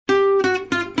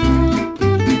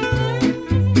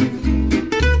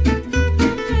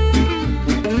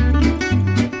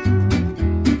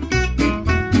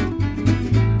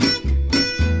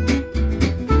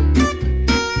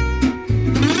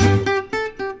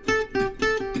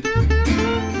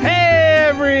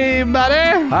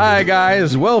Hi,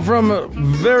 guys. Well, from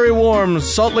very warm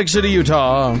Salt Lake City,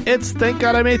 Utah, It's Thank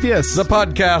God I'm Atheist. the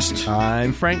podcast.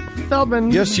 I'm Frank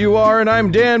Feldman. Yes, you are, and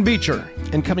I'm Dan Beecher.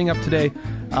 And coming up today,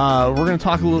 we're going to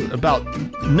talk a little about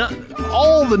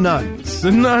all the nuns.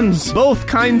 The nuns. Both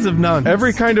kinds of nuns.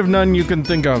 Every kind of nun you can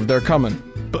think of, they're coming.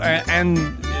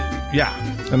 Yeah.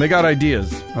 And they got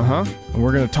ideas. Uh-huh. And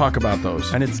we're going to talk about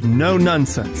those. And it's no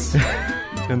nonsense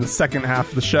in the second half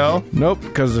of the show. Nope,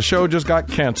 because the show just got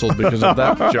canceled because of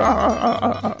that joke.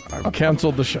 I've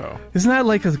canceled the show. Isn't that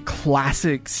like a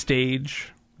classic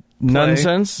stage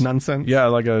Nonsense? Nonsense? Yeah,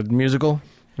 like a musical.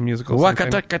 A musical. Something?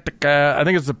 I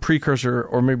think it's the precursor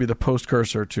or maybe the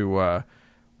postcursor to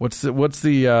what's the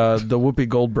Whoopi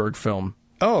Goldberg film?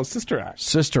 Oh, Sister Act.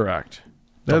 Sister Act.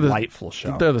 Delightful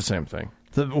show. They're the same thing.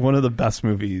 One of the best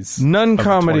movies. Nun of the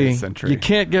comedy. 20th century. You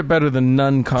can't get better than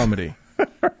nun comedy.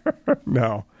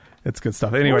 No, it's good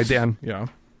stuff. Anyway, Dan, Yeah.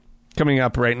 coming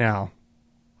up right now,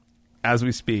 as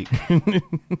we speak,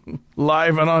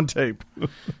 Live and on tape.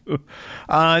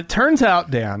 it turns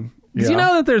out, Dan, Yeah. you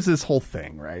know that there's this whole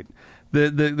thing, right?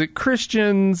 The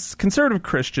Christians, conservative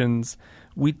Christians,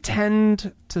 we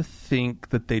tend to think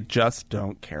that they just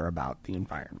don't care about the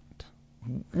environment.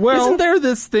 Well, Isn't there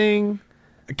this thing?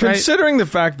 considering the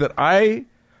fact that I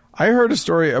heard a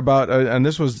story about, and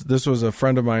this was a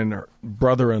friend of mine, her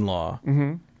brother-in-law,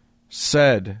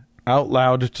 said out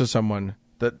loud to someone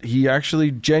that he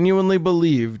actually genuinely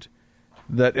believed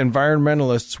that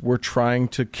environmentalists were trying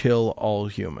to kill all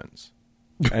humans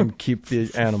and keep the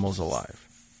animals alive.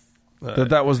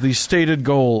 That was the stated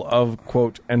goal of,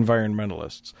 quote,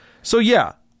 environmentalists. So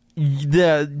yeah,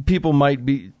 the people might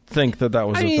think that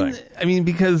was a thing. I mean,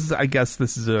 because I guess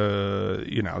this is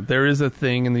there is a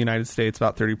thing in the United States,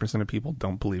 about 30% of people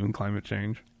don't believe in climate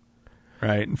change,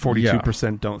 right? And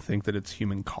 42% don't think that it's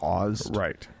human caused.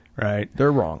 Right. Right.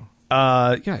 They're wrong.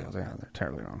 Yeah, they're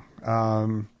terribly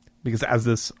wrong. Because as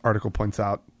this article points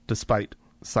out, despite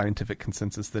scientific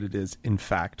consensus that it is, in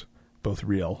fact, both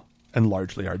real and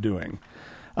largely our doing.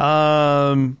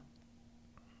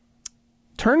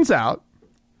 Turns out,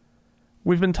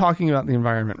 we've been talking about the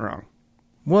environment wrong.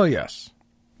 Well, yes.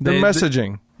 The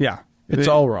messaging. Yeah. It's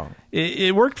all wrong.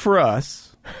 It worked for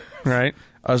us, right?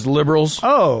 Us liberals.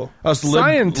 Oh, Us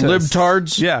scientists.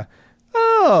 libtards. Yeah.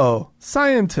 Oh,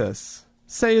 scientists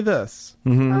say this.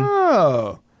 Mm-hmm.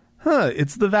 Oh,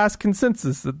 it's the vast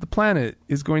consensus that the planet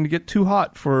is going to get too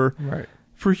hot for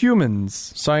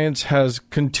humans. Science has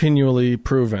continually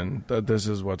proven that this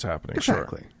is what's happening.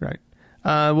 Exactly. Right.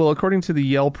 Well, according to the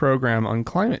Yale program on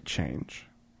climate change,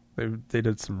 they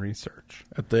did some research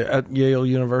At Yale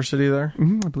University there?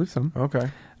 I believe so. Okay.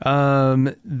 One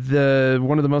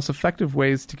of the most effective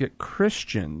ways to get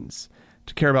Christians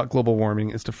to care about global warming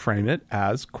is to frame it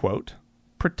as, quote,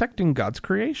 protecting God's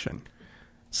creation.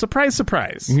 Surprise,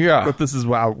 surprise. Yeah. But this is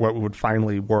what would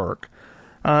finally work.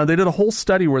 They did a whole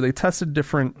study where they tested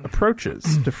different approaches,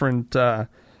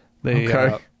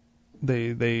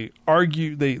 They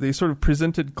argue, they sort of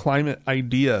presented climate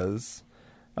ideas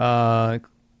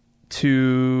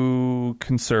to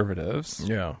conservatives.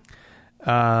 Yeah.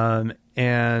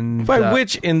 And By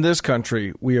which, in this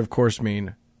country, we of course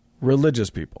mean religious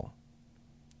people.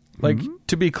 Like,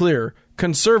 to be clear,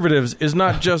 conservatives is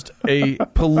not just a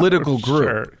political group.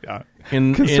 Sure, yeah.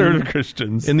 In Conservative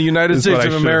Christians in the United is what States I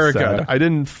of should have America. said. I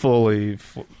didn't fully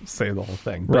say the whole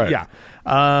thing, but Right. yeah.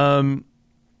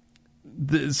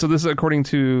 So this is according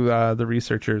to the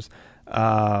researchers.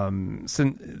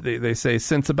 They say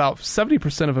since about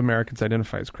 70% of Americans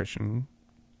identify as Christian,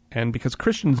 and because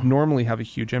Christians normally have a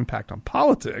huge impact on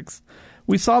politics,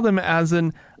 we saw them as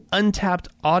an untapped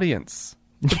audience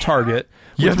to target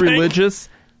with religious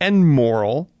and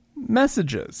moral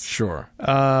messages. Sure.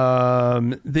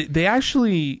 They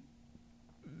actually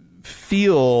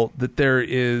feel that there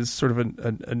is sort of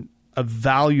a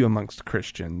value amongst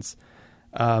Christians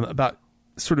about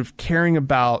sort of caring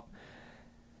about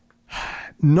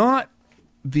not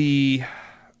the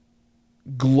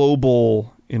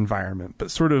global environment, but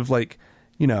sort of like,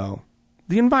 the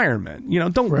environment.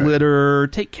 Don't litter,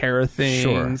 take care of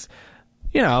things.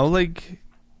 Sure. Like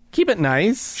keep it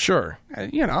nice. Sure.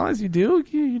 As you do,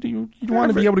 you want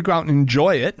to be able to go out and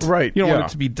enjoy it. Right, You don't yeah. want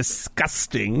it to be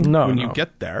disgusting when you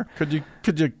get there. Could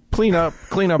you clean up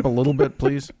a little bit,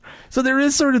 please? So there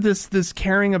is sort of this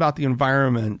caring about the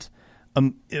environment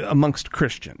amongst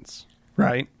Christians,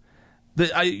 right?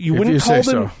 You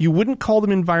wouldn't call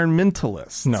them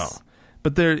environmentalists. No.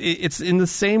 But it's in the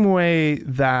same way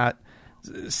that,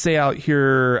 say out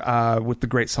here with the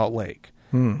Great Salt Lake,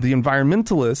 the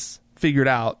environmentalists figured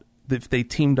out that if they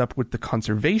teamed up with the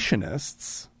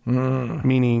conservationists,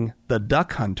 meaning the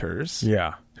duck hunters,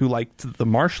 who liked the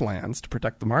marshlands, to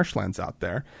protect the marshlands out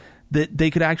there, that they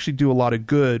could actually do a lot of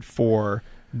good for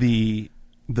the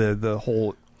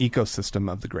whole ecosystem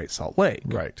of the Great Salt Lake.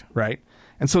 Right.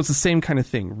 And so it's the same kind of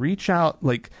thing. Reach out,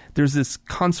 like there's this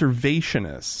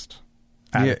conservationist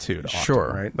attitude. Yeah,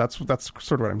 sure. Right. That's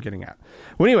sort of what I'm getting at.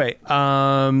 Well, anyway,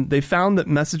 they found that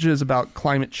messages about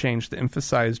climate change that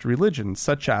emphasized religion,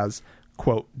 such as,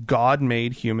 quote, God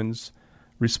made humans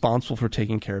responsible for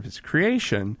taking care of his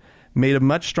creation, made a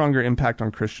much stronger impact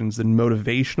on Christians than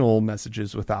motivational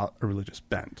messages without a religious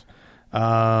bent.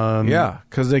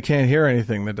 Because they can't hear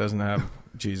anything that doesn't have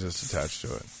Jesus attached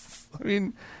to it. I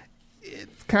mean,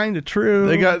 it's kind of true.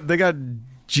 They got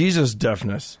Jesus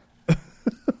deafness.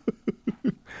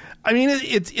 I mean,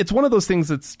 it's one of those things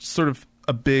that's sort of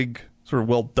a big sort of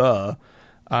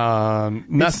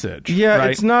message. Right?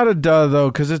 It's not a duh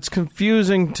though, because it's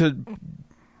confusing to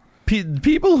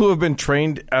people who have been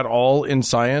trained at all in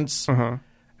science,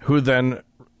 who then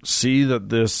see that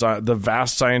the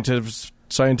vast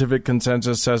scientific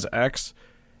consensus says X.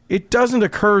 It doesn't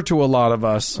occur to a lot of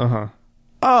us.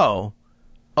 Oh,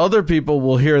 other people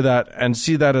will hear that and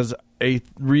see that as a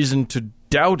reason to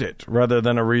doubt it rather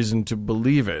than a reason to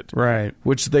believe it. Right.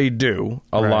 Which they do,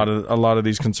 a lot of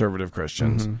these conservative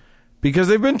Christians, because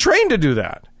they've been trained to do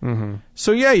that.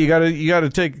 So yeah, you gotta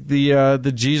take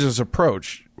the Jesus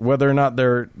approach. Whether or not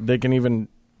they can even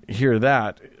hear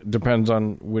that depends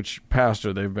on which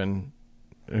pastor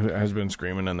has been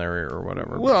screaming in their ear or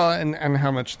whatever. Well, and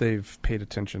how much they've paid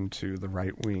attention to the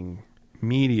right-wing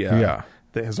media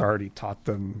that has already taught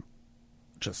them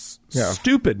just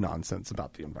stupid nonsense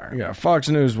about the environment. Yeah, Fox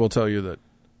News will tell you that,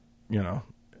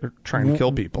 they're trying to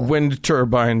kill people. Wind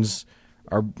turbines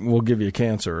will give you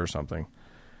cancer or something.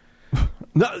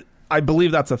 No, I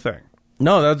believe that's a thing.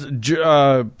 No, that's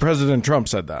President Trump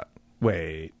said that.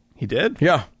 Wait, he did?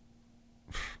 Yeah.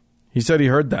 He said he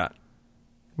heard that,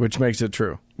 which makes it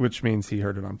true. Which means he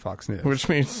heard it on Fox News. Which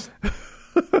means...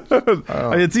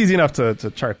 it's easy enough to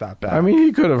chart that back. I mean,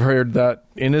 he could have heard that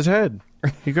in his head.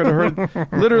 He could have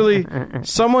heard... Literally,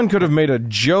 someone could have made a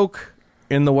joke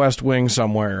in the West Wing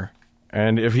somewhere,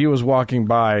 and if he was walking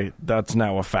by, that's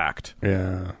now a fact.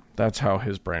 Yeah. That's how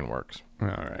his brain works. All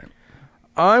right.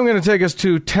 I'm going to take us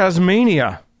to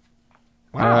Tasmania.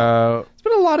 Wow. There's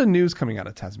been a lot of news coming out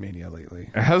of Tasmania lately.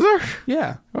 Has there?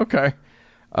 Yeah. Okay.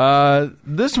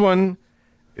 This one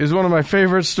is one of my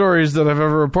favorite stories that I've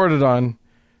ever reported on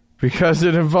because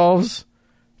it involves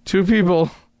two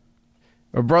people,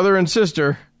 a brother and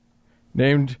sister,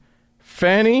 named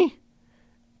Fanny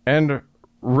and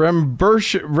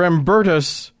Rembertus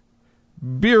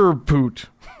Beerpoot.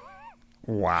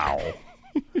 Wow.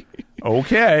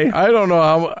 Okay. I don't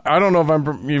know if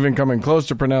I'm even coming close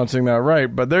to pronouncing that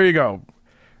right, but there you go.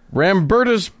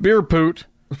 Rembertus Beerpoot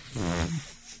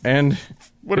and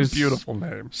what a beautiful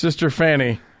name. Sister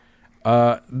Fanny.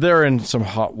 They're in some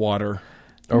hot water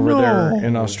over there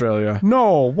in Australia.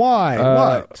 No, why?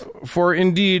 What? For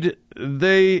indeed,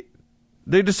 they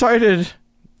decided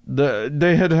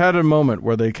they had a moment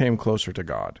where they came closer to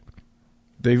God.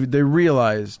 They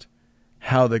realized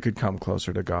how they could come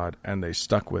closer to God, and they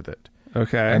stuck with it.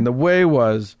 Okay. And the way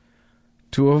was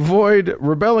to avoid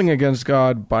rebelling against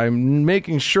God by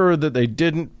making sure that they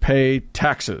didn't pay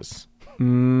taxes.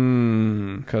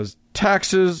 Because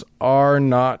taxes are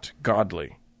not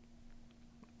godly.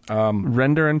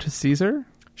 Render unto Caesar?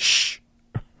 Shh.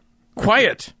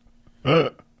 Quiet.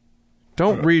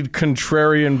 Don't read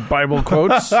contrarian Bible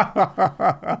quotes.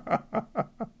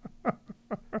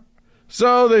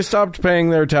 So they stopped paying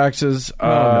their taxes,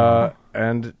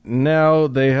 and now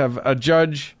a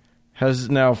judge has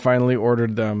now finally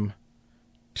ordered them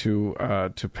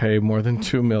to pay more than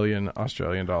 2 million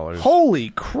Australian dollars.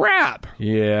 Holy crap!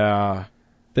 Yeah,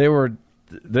 they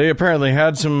apparently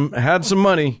had some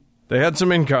money. They had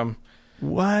some income.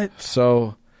 What?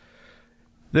 So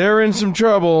they're in some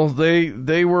trouble.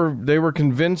 They were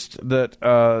convinced that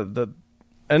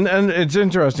and it's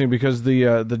interesting because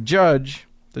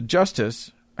the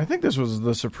justice, I think this was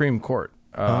the Supreme Court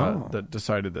that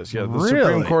decided this. Yeah, the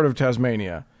Supreme Court of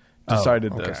Tasmania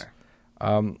decided this.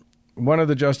 One of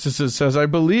the justices says, I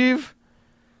believe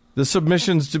the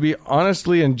submissions to be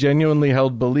honestly and genuinely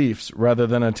held beliefs rather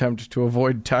than attempt to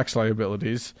avoid tax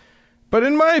liabilities. But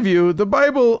in my view, the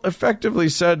Bible effectively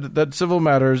said that civil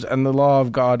matters and the law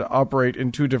of God operate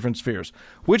in two different spheres,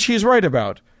 which he's right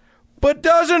about, but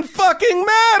doesn't fucking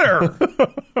matter.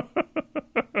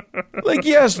 Like,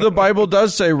 yes, the Bible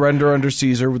does say render unto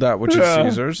Caesar that which is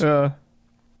Caesar's.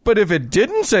 But if it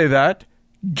didn't say that,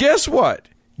 guess what?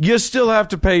 You still have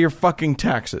to pay your fucking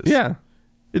taxes. Yeah.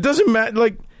 It doesn't matter.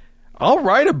 Like, I'll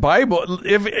write a Bible.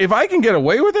 If I can get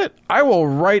away with it, I will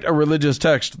write a religious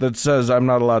text that says I'm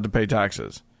not allowed to pay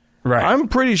taxes. Right. I'm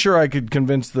pretty sure I could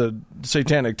convince the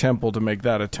Satanic Temple to make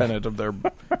that a tenet of their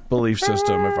belief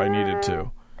system if I needed to.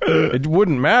 It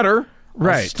wouldn't matter.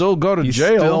 Right. I'll still go to you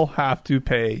jail. still have to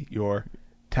pay your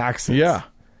taxes. Yeah.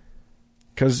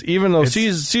 Because even though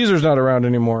Caesar's not around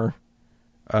anymore,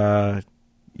 Inland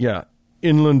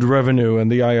Revenue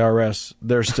and the IRS,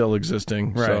 they're still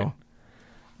existing. Right. So.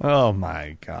 Oh,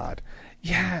 my God.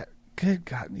 Yeah, good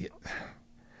God.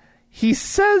 He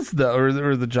says, though,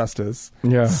 or the justice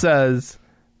says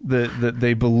that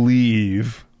they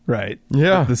believe, right?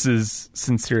 Yeah. that this is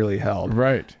sincerely held.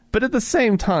 Right. But at the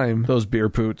same time, Those beer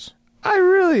poots. I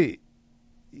really...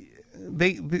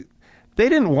 They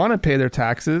didn't want to pay their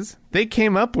taxes. They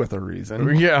came up with a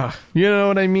reason. Yeah. You know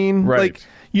what I mean? Right. Like,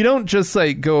 you don't just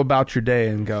like go about your day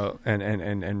and go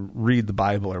and read the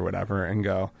Bible or whatever and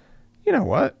go, you know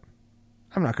what?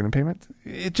 I'm not going to pay my...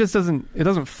 It just doesn't... It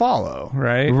doesn't follow,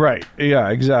 right? Right. Yeah,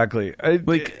 exactly.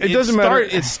 It doesn't matter.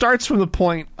 It starts from the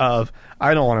point of,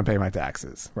 I don't want to pay my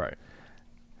taxes. Right.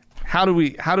 How do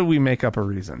we make up a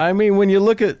reason? I mean, when you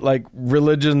look at like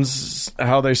religions,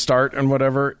 how they start and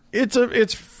whatever,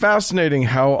 it's fascinating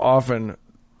how often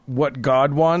what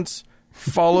God wants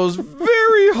follows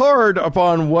very hard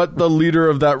upon what the leader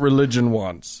of that religion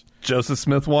wants. Joseph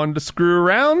Smith wanted to screw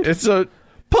around? It's a...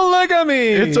 Polygamy!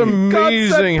 It's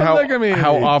amazing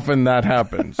how often that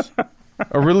happens.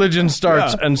 A religion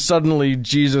starts and suddenly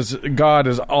God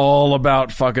is all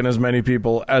about fucking as many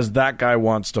people as that guy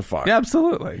wants to fuck. Yeah,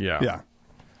 absolutely. Yeah.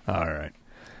 All right.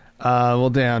 Well,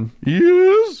 Dan.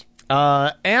 Yes?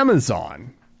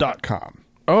 Amazon.com.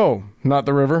 Oh, not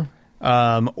the river?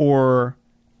 Or,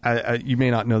 you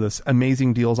may not know this,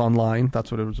 Amazing Deals Online.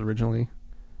 That's what it was originally.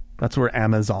 That's where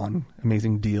Amazon,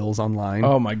 Amazing Deals Online.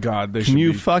 Oh, my God. They Can should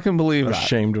you be fucking believe that?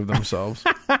 ashamed of themselves.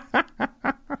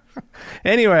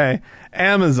 Anyway,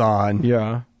 Amazon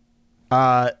Yeah.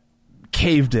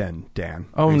 caved in, Dan.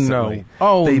 Oh, recently. no.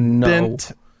 Oh, they no.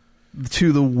 bent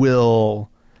to the will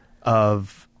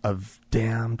of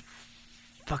damned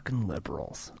fucking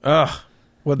liberals. Ugh.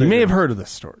 You may have heard of this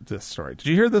story. Did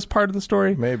you hear this part of the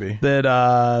story? Maybe.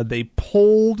 That they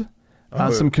pulled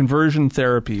some conversion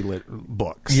therapy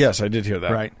books. Yes, I did hear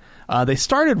that. Right. They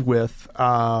started with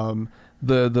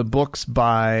the books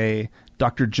by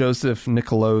Dr. Joseph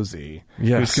Nicolosi,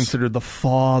 who's considered the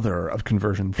father of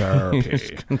conversion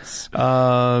therapy.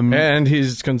 And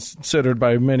he's considered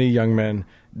by many young men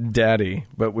daddy,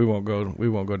 but we won't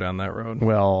go down that road.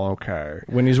 Well, okay.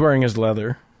 When he's wearing his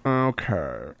leather.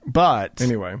 Okay. But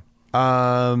Anyway.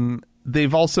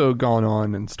 they've also gone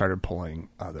on and started pulling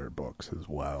other books as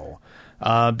well,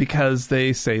 because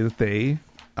they say that they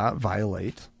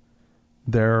violate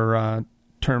their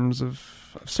terms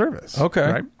of service.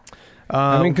 Okay. Right?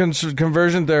 I mean,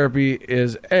 conversion therapy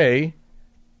is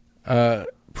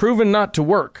proven not to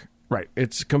work. Right.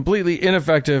 It's completely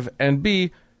ineffective, and B,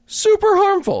 super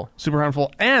harmful. Super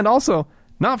harmful, and also,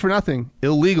 not for nothing,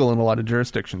 illegal in a lot of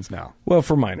jurisdictions now. Well,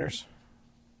 for minors.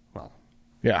 Well,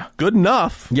 Yeah. good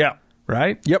enough. Yeah.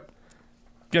 Right? Yep.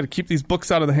 Got to keep these books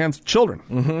out of the hands of children.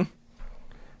 Mm-hmm.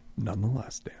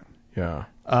 Nonetheless, Dan. Yeah.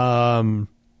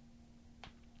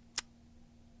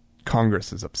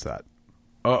 Congress is upset.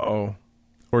 Uh-oh.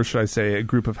 Or should I say a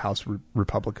group of House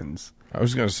Republicans I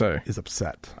was going to say, is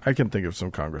upset. I can think of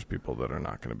some Congress people that are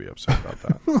not going to be upset about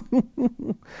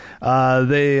that.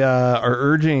 They are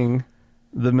urging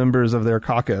the members of their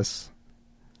caucus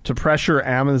to pressure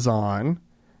Amazon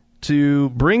to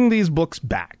bring these books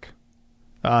back.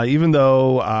 Even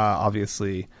though,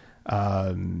 obviously,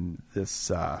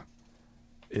 this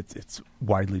it's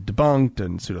widely debunked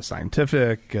and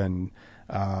pseudoscientific and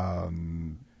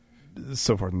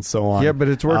so forth and so on. Yeah, but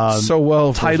it's worked so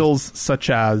well. Titles such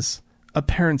as A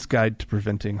Parent's Guide to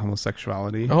Preventing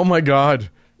Homosexuality. Oh, my God.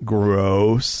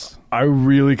 Gross. I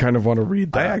really kind of want to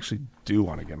read that. I actually do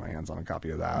want to get my hands on a copy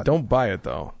of that. Don't buy it,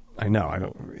 though. I know. I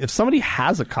don't. If somebody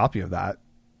has a copy of that,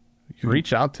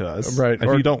 reach out to us. Right. If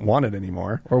you don't want it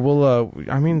anymore. Or we'll,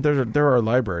 I mean, there are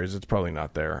libraries. It's probably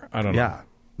not there. I don't know. Yeah.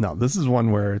 No, this is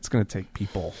one where it's going to take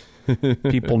people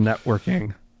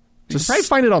networking. Just probably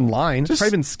find it online. It's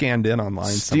probably been scanned in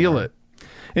online. Steal somewhere. it.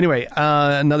 Anyway,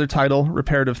 another title,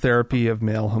 Reparative Therapy of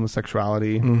Male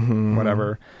Homosexuality,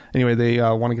 whatever. Anyway, they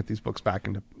want to get these books back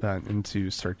into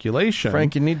circulation.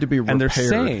 Frank, you need to be repaired. And they're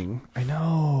saying, I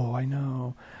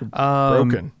know.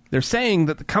 Broken. They're saying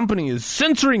that the company is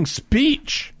censoring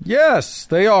speech. Yes,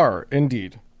 they are,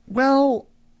 indeed. Well,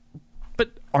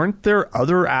 but aren't there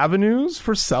other avenues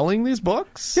for selling these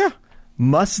books? Yeah.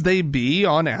 Must they be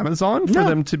on Amazon for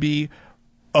them to be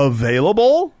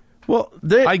available? Well,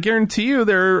 I guarantee you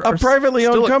there are privately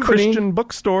still owned at company- Christian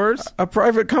bookstores. a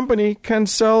private company can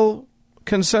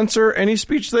censor any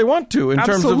speech they want to in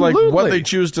terms of like what Absolutely. they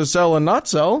choose to sell and not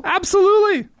sell.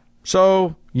 Absolutely.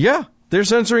 So, yeah, they're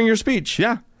censoring your speech.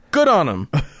 Yeah. Good on them.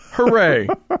 Hooray.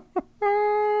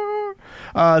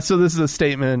 So this is a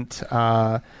statement.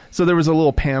 So there was a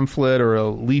little pamphlet or a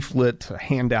leaflet, a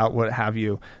handout, what have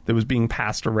you, that was being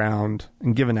passed around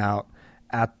and given out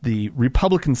at the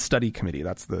Republican Study Committee.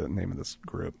 That's the name of this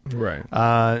group. Right.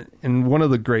 And one of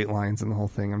the great lines in the whole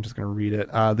thing, I'm just going to read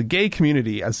it. The gay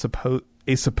community, as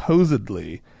a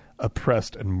supposedly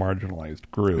oppressed and marginalized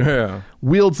group, Yeah.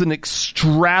 wields an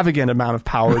extravagant amount of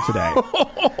power today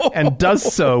and does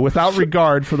so without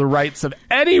regard for the rights of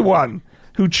anyone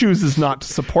who chooses not to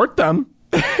support them.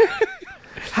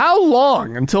 How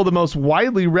long until the most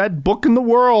widely read book in the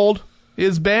world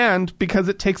is banned because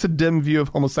it takes a dim view of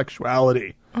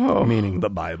homosexuality, meaning the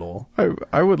Bible?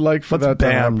 I would like for that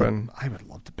to happen. I would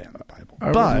love to ban the Bible.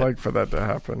 I but, would like for that to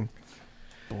happen.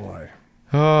 boy.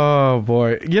 Oh,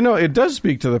 boy. You know, it does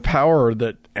speak to the power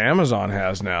that Amazon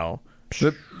has now.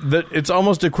 That it's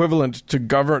almost equivalent to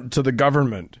the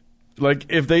government. Like,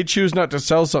 if they choose not to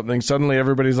sell something, suddenly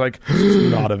everybody's like,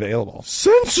 Not available.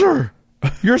 censor!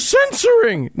 You're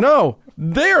censoring! No,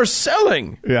 they are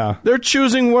selling. Yeah. They're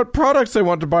choosing what products they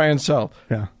want to buy and sell.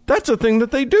 Yeah. That's a thing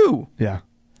that they do. Yeah.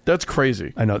 That's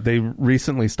crazy. I know. They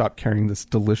recently stopped carrying this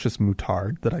delicious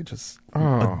moutarde that I just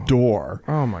adore.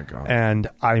 Oh, my God. And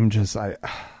I'm just, I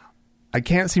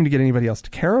can't seem to get anybody else to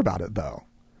care about it, though.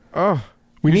 Oh.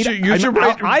 We You need. should- you should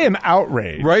write- I am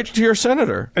outraged. Right to your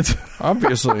senator.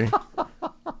 Obviously.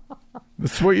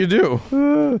 That's what you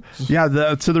do. Yeah.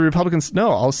 To the Republicans.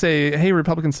 No, I'll say, hey,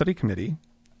 Republican Study Committee,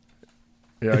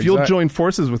 Yeah, if you'll join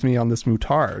forces with me on this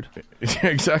moutarde.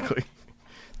 Exactly.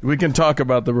 We can talk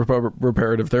about the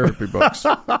reparative therapy books.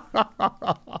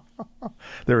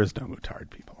 There is no moutarde,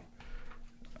 people.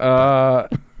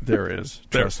 There is.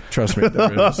 Trust me,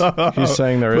 there is. He's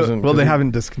saying there isn't. Well, they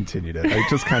haven't discontinued it.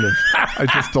 I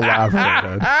just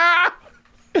elaborated.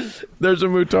 There's a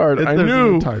moutarde. I There's a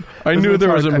knew. moutarde. I There's knew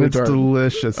there was a and it's moutarde.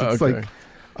 delicious. It's Okay. like,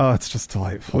 oh, it's just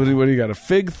delightful. What do you got? A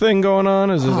fig thing going on?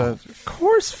 Is it a? Of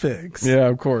course, figs. Yeah,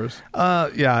 of course.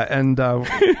 Yeah, and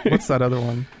what's that other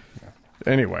one?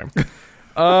 Anyway,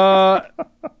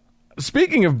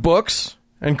 speaking of books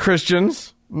and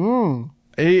Christians,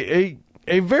 a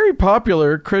very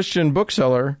popular Christian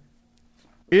bookseller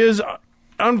is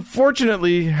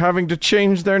unfortunately having to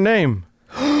change their name.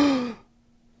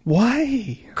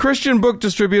 Why? Christian book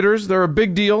distributors, they're a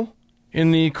big deal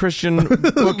in the Christian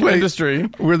book industry,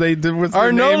 Were they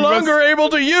are no longer able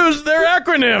to use their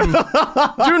acronym.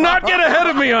 Do not get ahead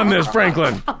of me on this,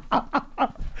 Franklin.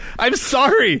 I'm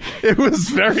sorry. It was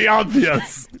very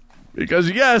obvious.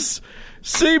 Because, yes,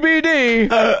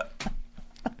 CBD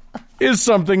is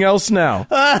something else now.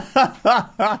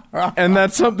 And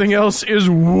that something else is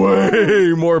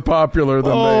way more popular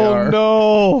than they are.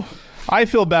 No. I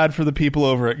feel bad for the people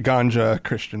over at Ganja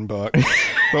Christian Book.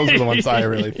 Those are the ones I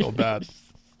really feel bad.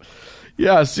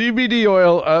 Yeah, CBD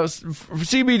oil,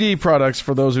 CBD products,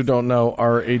 for those who don't know,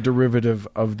 are a derivative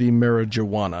of the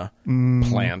marijuana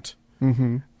plant.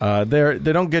 Mm-hmm.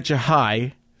 They don't get you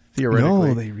high, theoretically.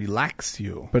 No, they relax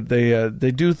you. But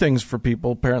they do things for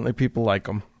people. Apparently, people like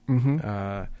them.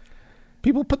 Mm-hmm.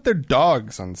 People put their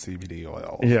dogs on CBD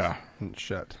oil. Yeah. And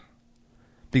shit.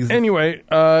 Because Anyway,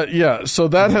 yeah. So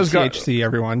that has got. THC,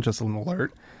 everyone, just an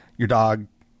alert. Your dog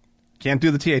can't do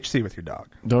the THC with your dog.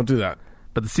 Don't do that.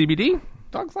 But the CBD,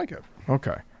 dogs like it.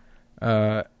 Okay.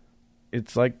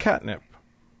 It's like catnip.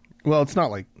 Well, it's not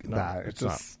like that. it's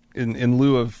just in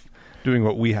lieu of doing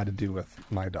what we had to do with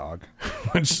my dog.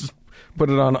 Just put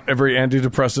it on every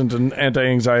antidepressant and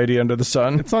anti-anxiety under the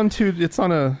sun. It's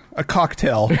on a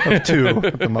cocktail of two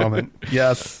at the moment.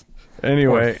 Yes.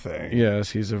 Anyway, Poor thing. yes,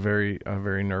 he's a very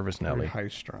nervous Very Nelly.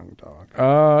 high-strung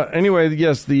dog. Anyway,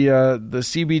 yes, the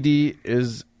CBD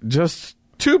is just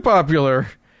too popular,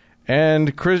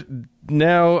 and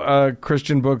now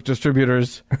Christian Book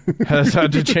Distributors has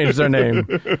had to change their name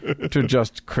to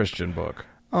just Christian Book.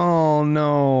 Oh,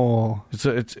 no.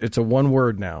 It's a one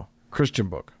word now, Christian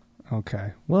Book,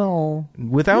 Okay. Well,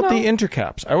 without the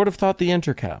intercaps. I would have thought the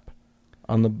intercap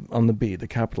on the B, the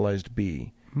capitalized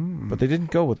B. But they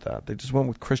didn't go with that. They just went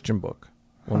with Christian Book,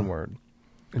 one word.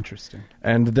 interesting.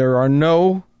 And there are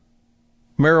no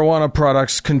marijuana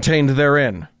products contained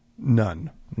therein. None.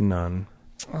 None.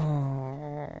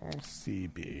 Oh,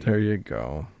 CB. There you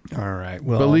go. All right.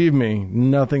 Well, Believe me,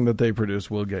 nothing that they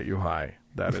produce will get you high.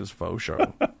 That is faux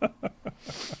show.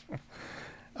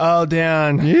 oh,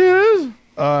 Dan. Yes.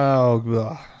 Oh,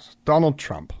 ugh. Donald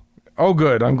Trump. Oh,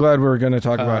 good. I'm glad we were going to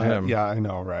talk about him. Yeah, I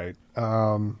know, right?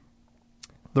 The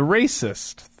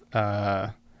racist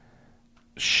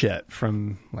shit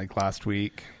from like last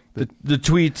week. The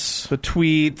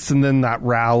tweets. And then that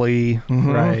rally,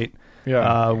 right?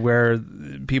 Yeah. Where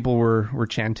people were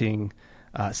chanting,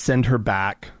 send her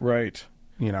back. Right.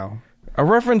 You know. A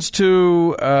reference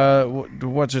to,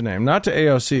 what's her name? Not to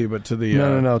AOC, but to the...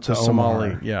 No, to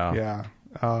Somali. Omar.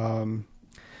 Yeah.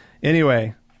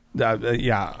 Anyway,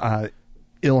 Ilhan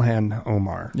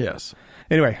Omar. Yes.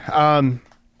 Anyway,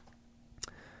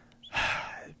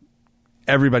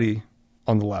 everybody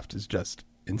on the left is just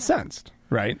incensed,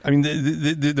 right? I mean,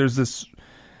 there's this.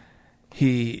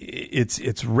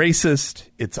 It's racist.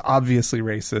 It's obviously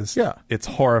racist. Yeah. It's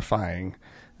horrifying.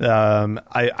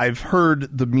 I've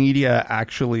heard the media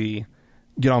actually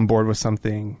get on board with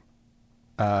something.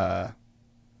 I've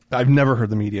never heard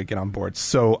the media get on board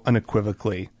so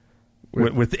unequivocally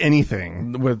with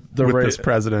anything with this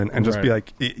president and just be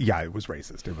like, yeah, it was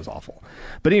racist. It was awful.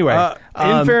 But anyway,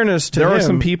 in fairness to him, there are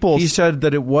some people. He said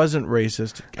that it wasn't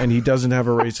racist, and he doesn't have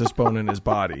a racist bone in his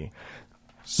body.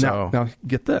 So Now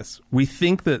get this: we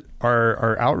think that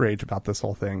our outrage about this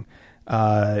whole thing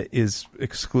is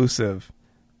exclusive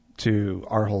to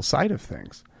our whole side of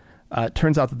things. It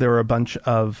turns out that there were a bunch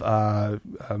of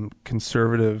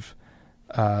conservative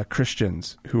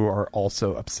Christians who are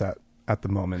also upset at the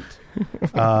moment,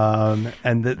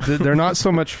 and they're not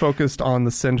so much focused on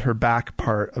the send her back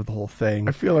part of the whole thing.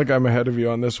 I feel like I'm ahead of you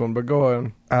on this one, but go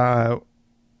on.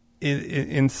 It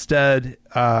instead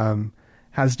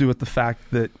has to do with the fact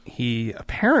that he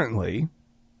apparently,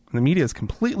 the media is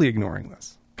completely ignoring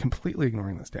this,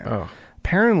 Dan. Oh.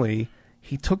 Apparently,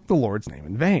 he took the Lord's name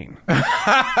in vain.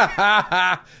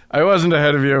 I wasn't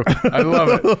ahead of you. I love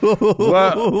it.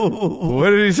 What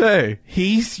did he say?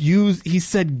 He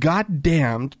said "God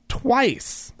damned"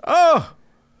 twice. Oh,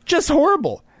 Just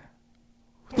horrible.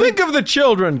 think of the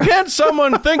children. Can't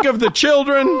someone think of the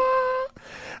children?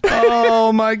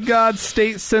 Oh my God!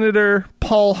 State Senator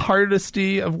Paul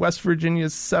Hardesty of West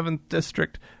Virginia's 7th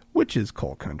District, which is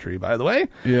coal country, by the way,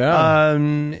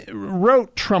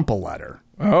 wrote Trump a letter.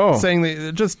 Oh,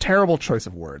 saying just terrible choice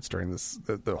of words during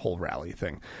the whole rally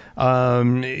thing.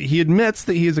 He admits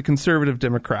that he is a conservative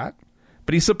Democrat,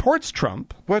 but he supports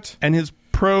Trump. What? And his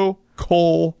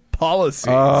pro-coal policies.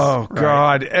 Oh, right?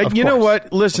 God. You know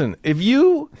what? Listen, if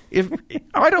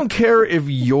I don't care if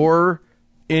your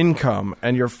income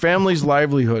and your family's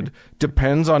livelihood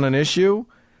depends on an issue,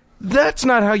 that's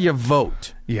not how you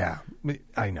vote. Yeah,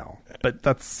 I know. But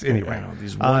that's anyway. I know,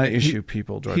 these one-issue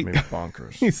people drive me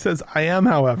bonkers. He says, "I am,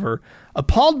 however,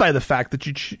 appalled by the fact that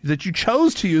you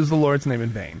chose to use the Lord's name in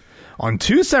vain on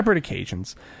 2 separate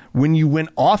occasions when you went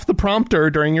off the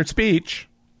prompter during your speech."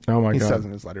 Oh my God! He says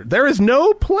in his letter, "There is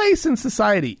no place in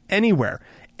society, anywhere,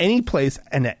 any place,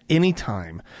 and at any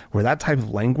time where that type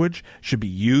of language should be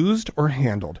used or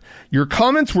handled. Your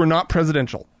comments were not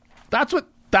presidential. That's what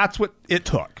it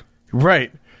took.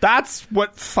 Right." That's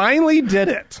what finally did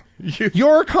it.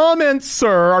 Your comments,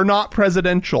 sir, are not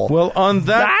presidential. Well,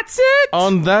 that's it.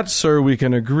 On that, sir, we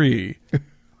can agree.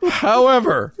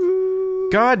 However,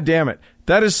 God damn it,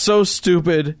 that is so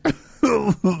stupid.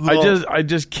 I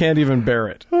just can't even bear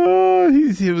it.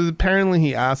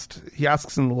 He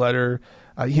asks in the letter.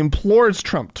 He implores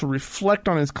Trump to reflect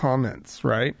on his comments.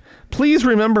 Right? Please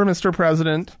remember, Mr.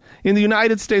 President, in the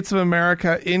United States of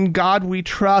America, in God we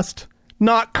trust,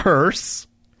 not curse.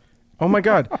 Oh my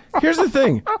God! Here's the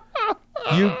thing,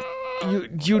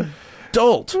 you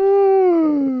dolt.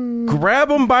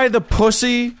 Grab him by the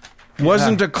pussy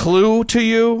wasn't a clue to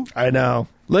you. I know.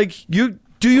 Like do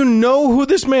you know who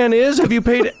this man is? Have you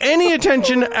paid any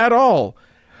attention at all?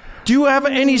 Do you have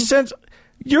any sense?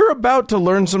 You're about to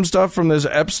learn some stuff from this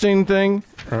Epstein thing.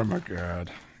 Oh my God!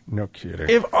 No kidding.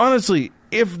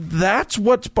 If that's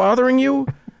what's bothering you,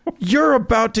 you're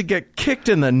about to get kicked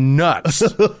in the nuts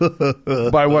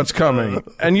by what's coming,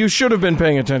 and you should have been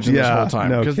paying attention this whole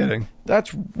time. No kidding.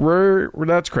 That's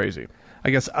crazy. I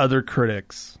guess other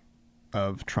critics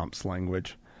of Trump's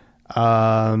language,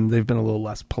 they've been a little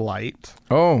less polite.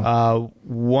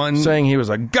 One saying he was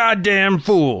a goddamn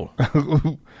fool.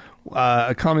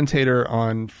 A commentator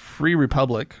on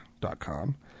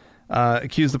FreeRepublic.com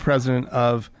accused the president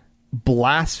of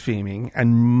blaspheming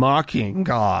and mocking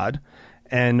God,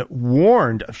 and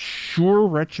warned of sure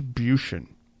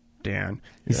retribution. Dan,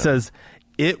 he says,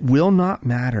 "It will not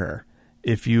matter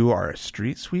if you are a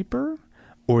street sweeper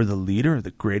or the leader of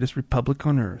the greatest republic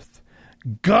on earth.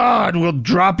 God will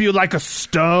drop you like a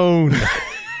stone."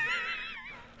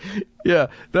 Yeah,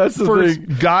 that's the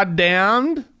thing. God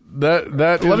damned. That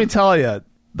Let me tell you,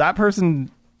 that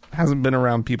person hasn't been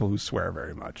around people who swear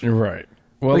very much. Right.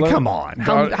 Well, Like, come on.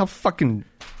 How fucking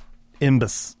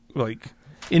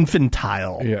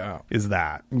infantile is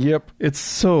that? Yep. It's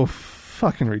so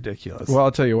fucking ridiculous. Well,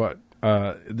 I'll tell you what.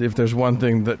 If there's one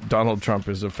thing that Donald Trump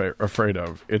is afraid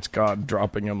of, it's God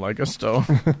dropping him like a stone.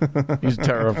 He's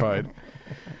terrified.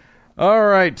 All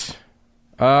right.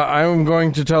 I'm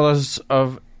going to tell us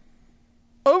of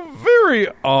a very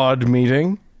odd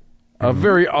meeting, a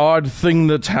very odd thing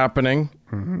that's happening.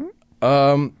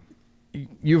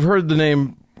 You've heard the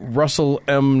name Russell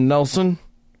M. Nelson?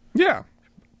 Yeah.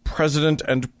 President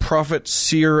and prophet,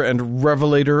 seer, and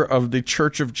revelator of the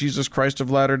Church of Jesus Christ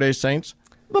of Latter-day Saints,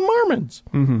 the Mormons.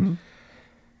 Mm-hmm.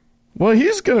 Well,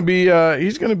 he's going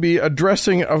to be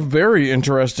addressing a very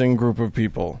interesting group of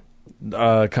people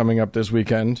coming up this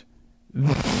weekend.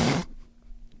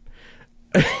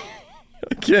 I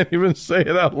can't even say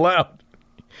it out loud.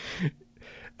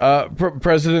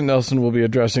 President Nelson will be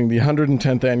addressing the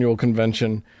 110th annual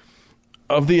convention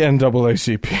of the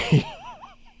NAACP.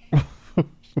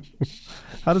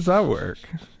 How does that work?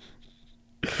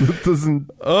 It doesn't.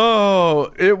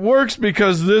 Oh, it works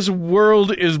because this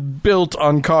world is built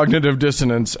on cognitive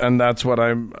dissonance, and that's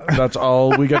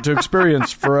all we get to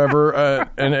experience forever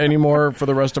and anymore for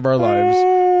the rest of our lives.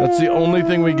 That's the only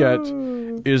thing we get,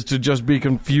 is to just be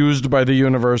confused by the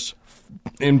universe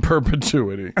in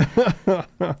perpetuity. For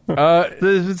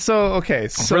those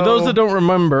that don't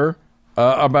remember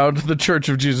about the Church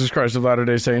of Jesus Christ of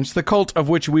Latter-day Saints, the cult of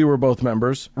which we were both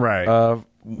members. Right.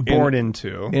 Born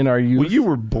into. In our youth. Well, you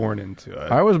were born into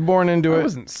it. I was born into it.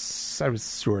 I was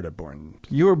sort of born.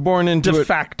 You were born into it. De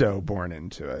facto born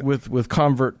into it. With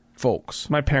convert folks.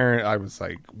 I was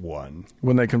like 1.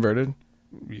 When they converted?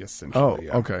 Essentially,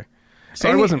 yeah. Okay. So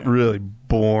I wasn't really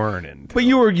born into it. But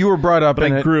you were brought up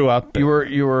in I it. grew up in it.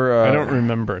 You were I don't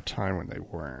remember a time when they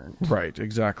weren't. Right,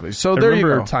 exactly. So I there you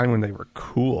remember go. a time when they were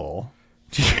cool.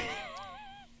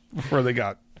 Before they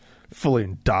got fully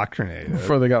indoctrinated.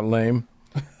 Before they got lame.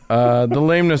 The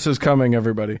lameness is coming,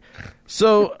 everybody.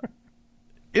 So,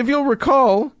 if you'll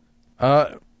recall,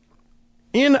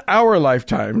 in our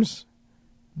lifetimes,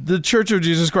 the Church of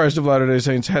Jesus Christ of Latter-day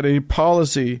Saints had a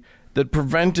policy that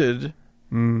prevented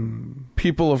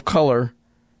people of color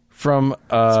from...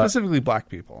 specifically black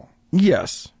people.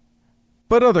 Yes.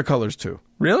 But other colors, too.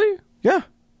 Really? Yeah.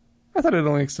 I thought it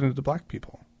only extended to black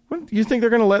people. What, you think they're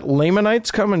going to let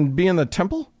Lamanites come and be in the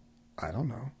temple? I don't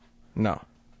know. No.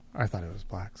 I thought it was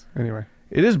blacks. Anyway.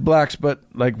 It is blacks, but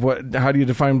like what? How do you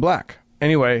define black?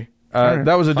 Anyway, right,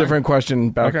 that was a different question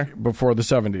back before the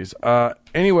 70s.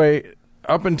 Anyway,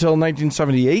 up until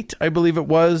 1978, I believe it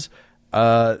was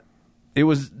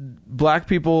black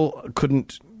people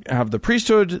couldn't have the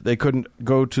priesthood. They couldn't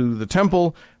go to the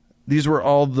temple. These were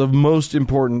all the most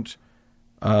important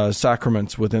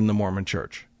sacraments within the Mormon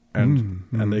Church, and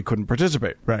they couldn't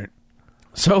participate. Right.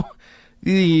 So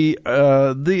the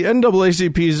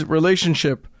NAACP's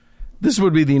relationship, this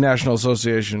would be the National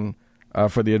Association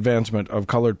for the Advancement of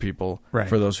Colored People, right.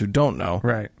 For those who don't know.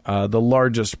 Right. The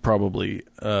largest probably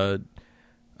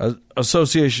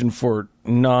association for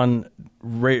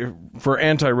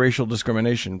anti-racial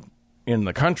discrimination in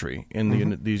the country,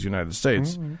 in these United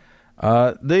States.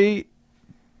 They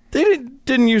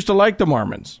didn't used to like the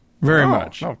Mormons very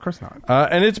much. No, of course not.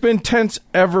 And it's been tense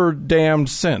ever damned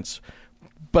since.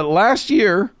 But last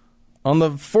year, on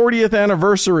the 40th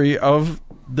anniversary of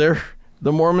the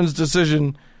Mormons'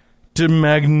 decision to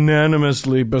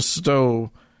magnanimously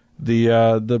bestow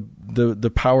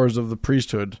the powers of the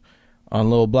priesthood on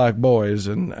little black boys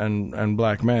and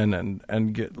black men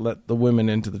and let the women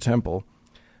into the temple,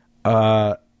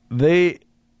 the head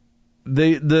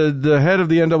of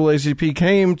the NAACP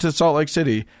came to Salt Lake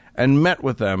City and met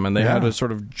with them, and they had a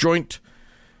sort of joint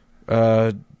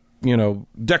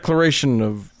declaration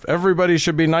of everybody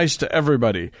should be nice to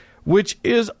everybody, which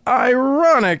is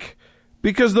ironic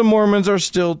because the Mormons are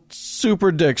still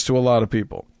super dicks to a lot of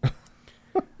people.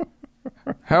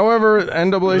 However,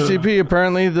 NAACP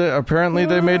apparently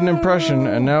they made an impression,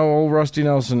 and now old Rusty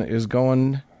Nelson is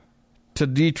going to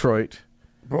Detroit.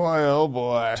 Boy, oh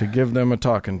boy, to give them a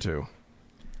talking to.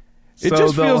 It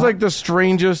just feels like the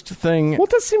strangest thing. Well,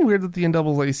 it does seem weird that the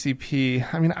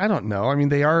NAACP. I mean, I don't know. I mean,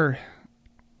 they are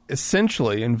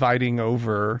essentially inviting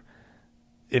over,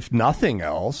 if nothing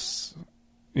else,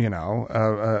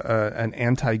 an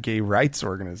anti-gay rights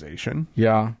organization.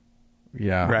 Yeah.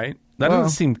 Right? That doesn't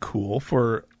seem cool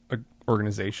for an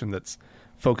organization that's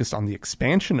focused on the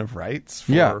expansion of rights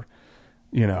for,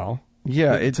 to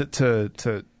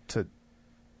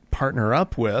partner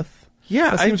up with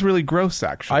Yeah, That seems really gross,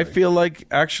 actually. I feel like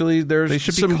actually they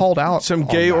should be called out Some on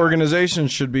gay that.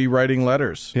 organizations should be writing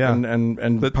letters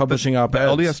and publishing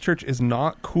op-eds. The LDS Church is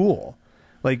not cool.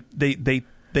 Like they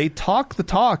talk the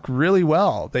talk really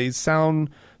well. They sound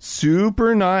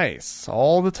super nice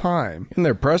all the time in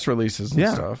their press releases and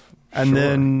stuff. And Sure.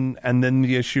 then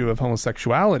the issue of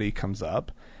homosexuality comes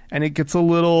up, and it gets a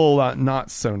little not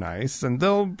so nice, and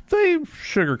they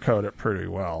sugarcoat it pretty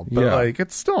well. But like,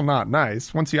 it's still not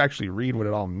nice once you actually read what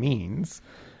it all means,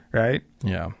 right?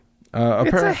 Yeah,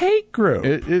 It's a hate group.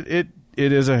 It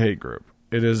is a hate group.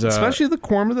 It is Especially the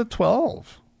Quorum of the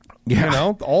 12. Yeah. You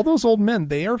know, all those old men,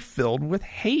 they are filled with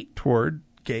hate toward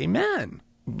gay men.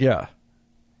 Yeah.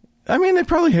 I mean, they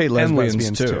probably hate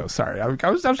lesbians too. Sorry, I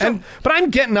was but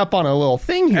I'm getting up on a little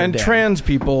thing here. And Dan. trans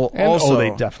people also. Oh, they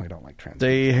definitely don't like trans.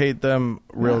 They hate them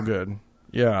real good.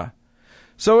 Yeah.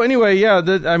 So anyway, yeah,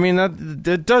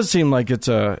 that does seem like it's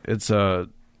a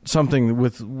something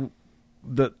with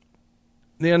that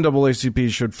the NAACP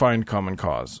should find common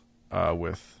cause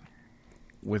with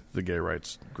the gay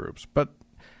rights groups, but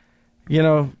you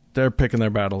know, they're picking their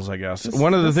battles, I guess.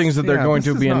 One of the things that they're going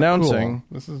to be announcing... Cool.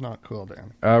 This is not cool,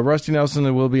 Dan. Rusty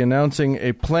Nelson will be announcing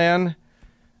a plan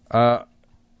to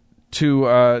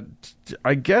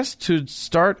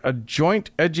start a joint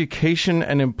education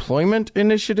and employment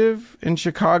initiative in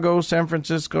Chicago, San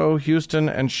Francisco, Houston,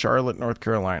 and Charlotte, North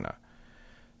Carolina,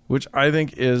 which I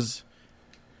think is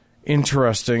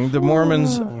interesting. The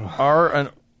Mormons are an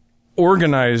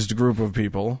organized group of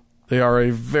people. They are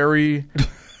a very...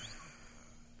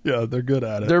 Yeah, they're good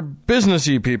at it. They're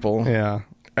businessy people. Yeah.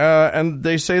 And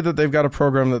they say that they've got a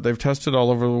program that they've tested all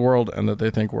over the world and that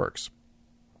they think works.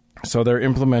 So they're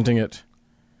implementing it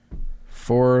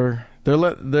for...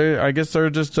 I guess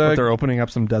they're just... they're opening up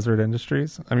some desert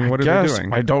industries? I mean, what are they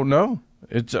doing? I don't know.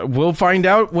 It's we'll find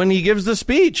out when he gives the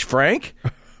speech, Frank.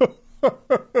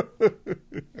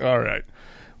 All right.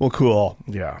 Well, cool.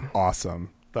 Yeah.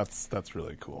 Awesome. That's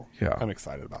really cool. Yeah. I'm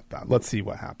excited about that. Let's see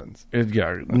what happens.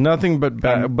 Nothing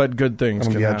but good things I'm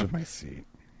on can the edge happen. of my seat.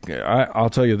 I'll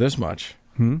tell you this much.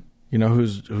 You know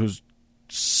who's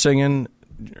singing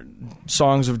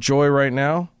songs of joy right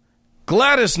now?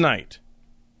 Gladys Knight.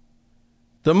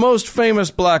 The most famous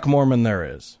black Mormon there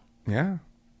is. Yeah.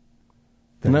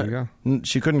 There you go.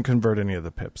 She couldn't convert any of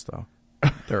the pips, though.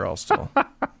 They're all still.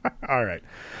 All right.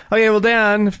 Okay, well,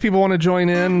 Dan, if people want to join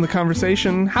in the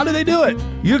conversation, how do they do it?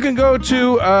 You can go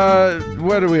to,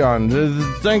 what are we on?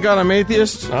 Thank God I'm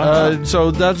Atheist. So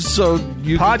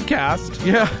you Podcast.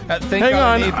 Yeah. Hang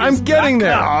on. I'm getting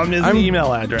there. Is I'm the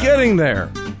email address. Getting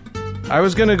there. I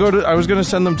was going to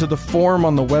send them to the form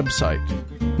on the website.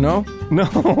 No? No.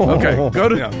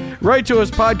 Okay. Write to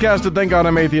us, podcast at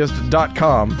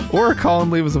thankgodimatheist.com. Or call and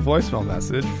leave us a voicemail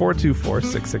message,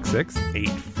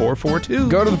 424-666-8442.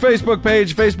 Go to the Facebook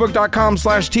page,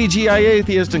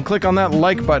 facebook.com/TGIAtheist, and click on that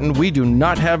like button. We do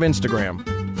not have Instagram.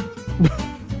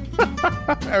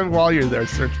 And while you're there,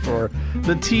 search for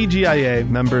the TGIA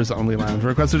Members Only Lounge.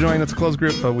 Request to join. It's a closed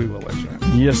group, but we will let you know.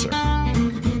 Yes, sir.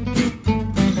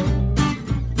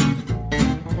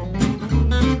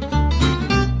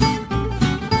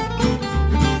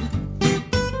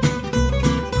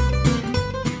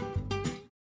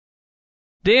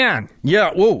 Dan.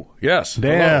 Yeah. Whoa. Yes.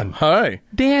 Dan. Hello. Hi.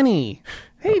 Danny.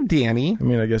 Hey, Danny. I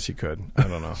mean, I guess you could. I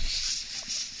don't know.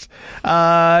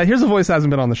 Here's a voice that hasn't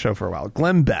been on the show for a while.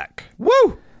 Glenn Beck.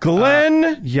 Woo!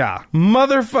 Glenn Yeah.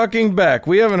 motherfucking Beck.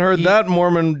 We haven't heard that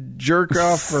Mormon jerk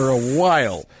off for a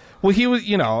while. Well, he was,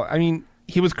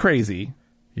 he was crazy.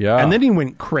 Yeah. And then he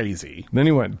went crazy. Then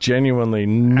he went genuinely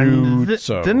nude.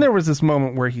 Then there was this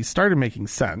moment where he started making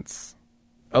sense.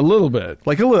 A little bit.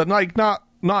 Like a little, like not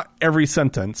every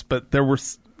sentence, but there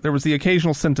was the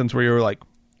occasional sentence where you were like,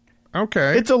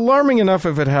 okay. It's alarming enough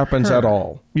if it happens at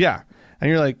all. Yeah. And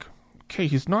you're like, okay,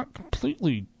 he's not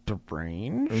completely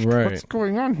deranged. Right. What's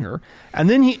going on here? And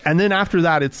then after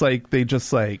that, it's like they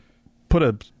just like put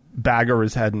a bag over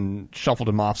his head and shuffled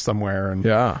him off somewhere, and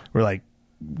we're like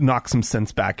knock some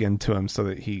sense back into him so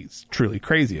that he's truly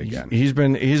crazy again. He's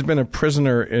been a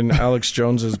prisoner in Alex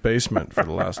Jones's basement for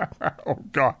the last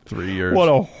 3 years. What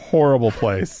a horrible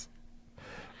place.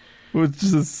 It was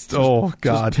just God.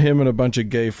 Just him and a bunch of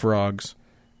gay frogs.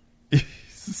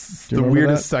 The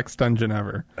weirdest sex dungeon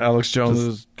ever. Alex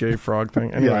Jones's gay frog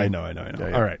thing. Anyway. Yeah, I know.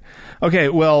 Yeah. All right. Okay,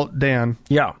 well, Dan.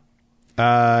 Yeah.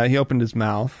 He opened his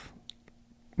mouth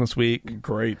this week.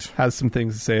 Great. Has some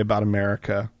things to say about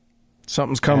America.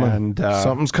 Something's coming.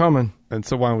 Something's coming. And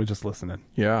so why don't we just listen in?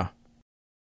 Yeah.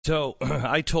 So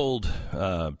I told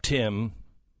Tim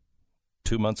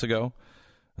 2 months ago,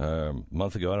 I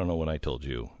don't know when I told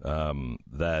you,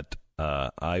 that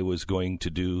I was going to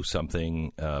do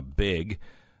something big,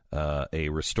 a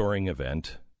restoring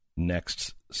event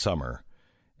next summer,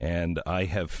 and I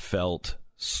have felt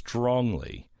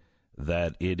strongly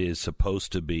that it is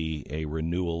supposed to be a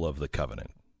renewal of the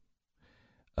covenant.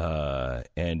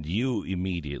 And you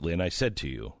immediately, and I said to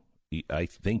you, I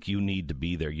think you need to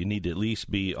be there. You need to at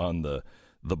least be on the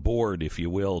board, if you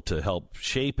will, to help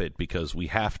shape it, because we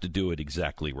have to do it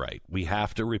exactly right. We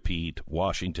have to repeat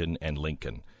Washington and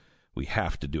Lincoln. We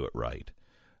have to do it right.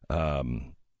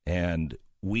 And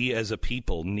we as a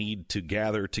people need to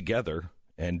gather together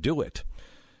and do it.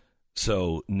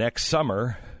 So next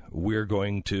summer, we're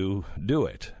going to do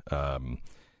it.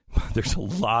 There's a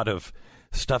lot of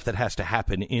stuff that has to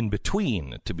happen in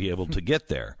between to be able to get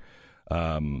there.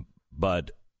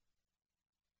 But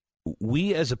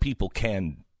we as a people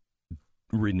can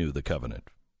renew the covenant,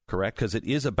 correct? Because it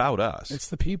is about us. It's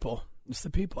the people. It's the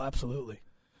people, absolutely.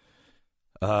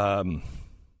 Are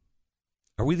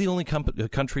we the only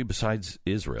country besides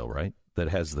Israel, right, that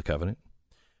has the covenant?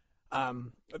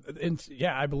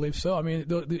 Yeah, I believe so. I mean,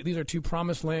 these are two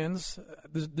promised lands.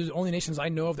 There's the only nations I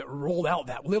know of that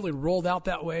literally rolled out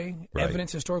that way. Right.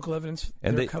 Evidence, historical evidence.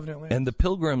 And they're covenant lands. And the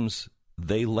Pilgrims,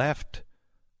 they left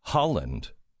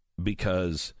Holland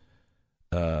because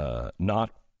I'm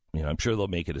sure they'll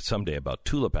make it someday about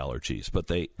tulip allergies, but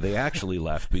they actually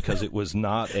left because it was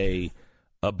not a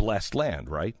blessed land,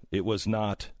 right? It was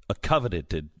not a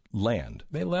covenanted land.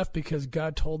 They left because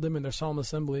God told them in their solemn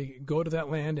assembly, go to that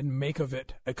land and make of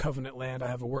it a covenant land. I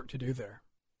have a work to do there.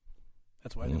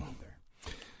 That's why they went there.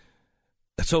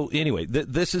 So anyway,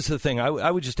 this is the thing.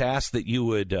 I would just ask that you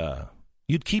would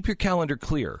you'd keep your calendar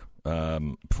clear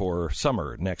for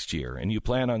summer next year, and you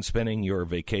plan on spending your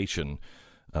vacation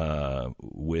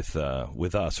with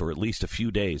us, or at least a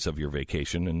few days of your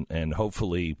vacation, and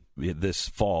hopefully this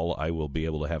fall I will be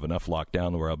able to have enough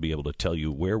lockdown where I'll be able to tell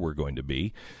you where we're going to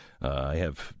be. I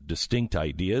have distinct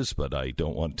ideas, but I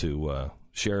don't want to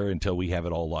share until we have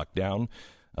it all locked down.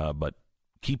 But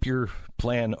keep your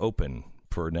plan open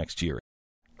for next year.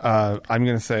 I'm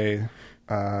going to say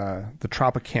the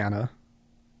Tropicana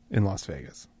in Las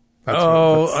Vegas.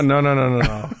 No.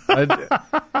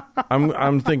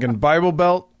 I'm thinking Bible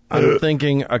Belt. I'm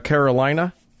thinking a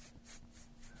Carolina.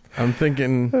 I'm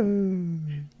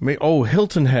thinking,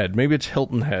 Hilton Head. Maybe it's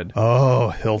Hilton Head. Oh,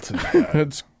 Hilton Head.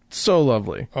 It's so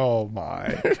lovely. Oh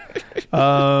my.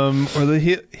 Or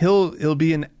he'll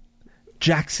be in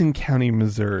Jackson County,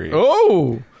 Missouri.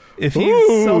 Oh, if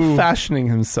he's self-fashioning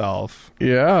himself.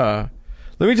 Yeah.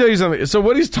 Let me tell you something. So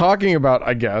what he's talking about,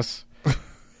 I guess.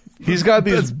 He's got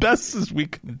these, as best as we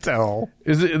can tell.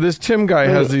 This Tim guy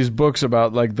has these books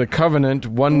about like the Covenant,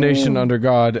 One Nation Under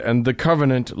God, and the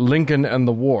Covenant, Lincoln and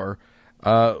the War,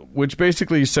 which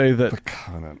basically say that the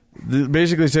Covenant.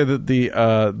 Basically say that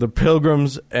the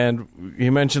Pilgrims, and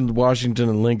he mentioned Washington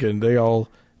and Lincoln, they all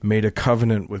made a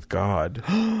covenant with God,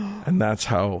 and that's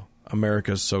how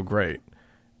America's so great.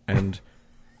 And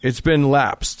it's been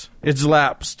lapsed. It's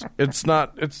lapsed. It's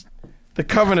not. It's the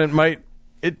covenant might.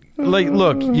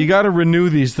 Look, you got to renew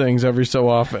these things every so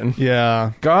often.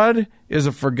 Yeah. God is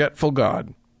a forgetful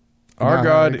God. Our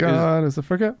God is a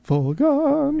forgetful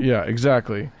God. Yeah,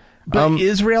 exactly. But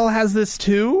Israel has this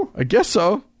too? I guess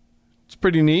so. It's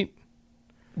pretty neat.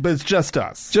 But it's just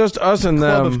us. Just us and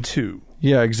them. Club of two.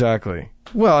 Yeah, exactly.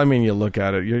 Well, I mean, you look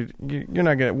at it. You're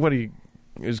not going to...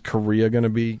 Is Korea going to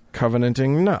be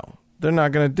covenanting? No. They're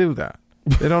not going to do that.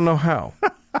 They don't know how.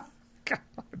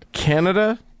 God.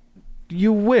 Canada...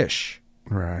 You wish.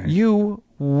 Right. You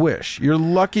wish. You're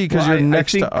lucky because you're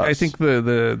next to us. I think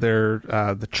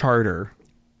the charter.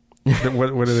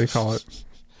 What do they call it?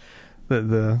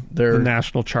 Their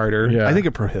national charter. Yeah. I think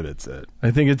it prohibits it.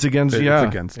 I think it's against. It's yeah,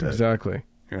 against it. Exactly.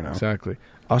 Exactly.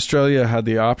 Australia had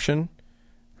the option.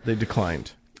 They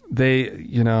declined. They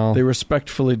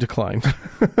respectfully declined.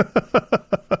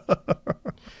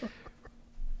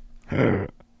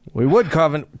 We would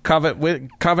covenant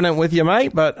with you,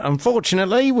 mate, but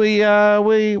unfortunately, we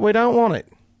don't want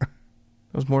it.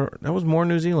 That was more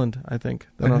New Zealand, I think,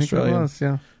 than Australia. It was,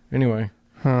 yeah. Anyway,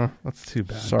 that's too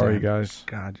bad. Sorry, guys.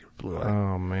 God, you blew it.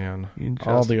 Oh man,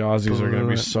 all the Aussies are going to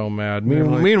be so mad.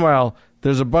 Really? Meanwhile,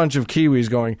 there's a bunch of Kiwis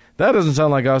going, that doesn't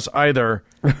sound like us either.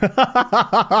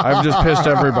 I've just pissed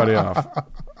everybody off.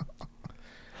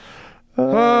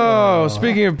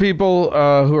 Speaking of people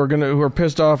who are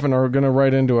pissed off and are gonna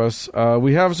write into us,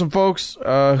 we have some folks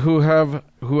who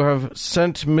have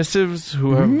sent missives,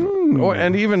 who have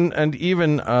and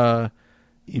even a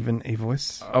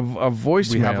voice, a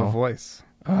voicemail. We have a voice.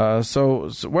 So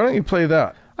why don't you play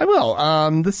that? I will.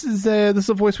 This is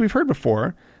a voice we've heard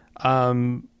before.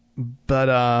 But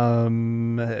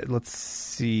let's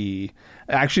see.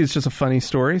 Actually, it's just a funny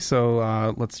story.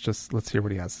 So let's hear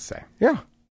what he has to say. Yeah.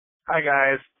 Hi,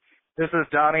 guys. This is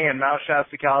Donnie in Mount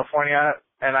Shasta, California,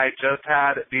 and I just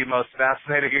had the most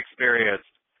fascinating experience.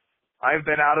 I've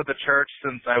been out of the church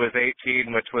since I was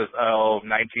 18, which was,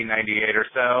 1998 or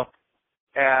so.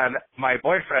 And my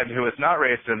boyfriend, who was not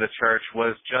raised in the church,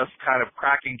 was just kind of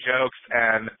cracking jokes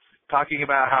and talking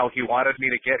about how he wanted me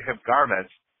to get him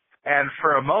garments. And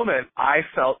for a moment, I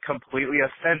felt completely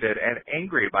offended and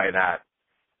angry by that.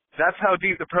 That's how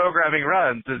deep the programming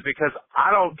runs, is because I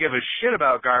don't give a shit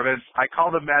about garments. I call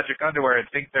them magic underwear and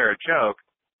think they're a joke.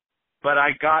 But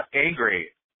I got angry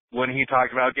when he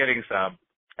talked about getting some.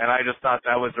 And I just thought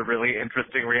that was a really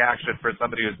interesting reaction for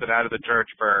somebody who's been out of the church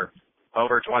for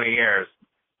over 20 years.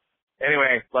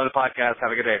 Anyway, love the podcast.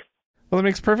 Have a good day. Well, it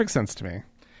makes perfect sense to me.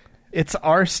 It's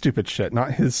our stupid shit,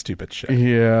 not his stupid shit.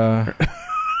 Yeah.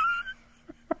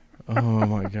 Oh,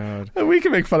 my God. We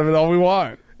can make fun of it all we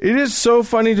want. It is so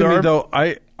funny to me, though.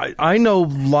 I know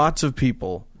lots of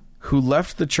people who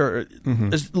left the church.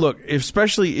 Look,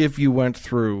 especially if you went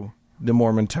through the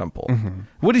Mormon temple.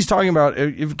 What he's talking about,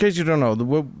 in case you don't know,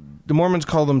 the Mormons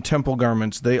call them temple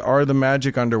garments. They are the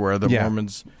magic underwear the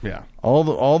Mormons. Yeah. All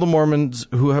the Mormons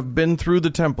who have been through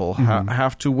the temple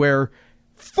have to wear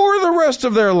for the rest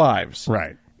of their lives.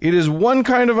 Right. It is one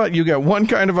kind of you get one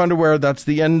kind of underwear. That's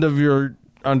the end of your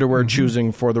underwear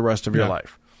choosing for the rest of your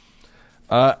life.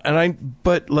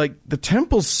 But like the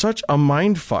temple's such a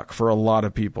mind fuck for a lot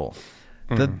of people,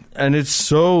 and it's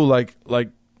so like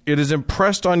it is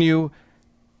impressed on you.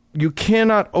 You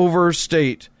cannot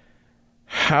overstate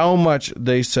how much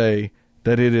they say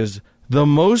that it is the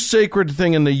most sacred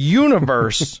thing in the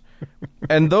universe,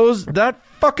 and that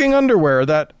fucking underwear,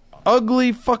 that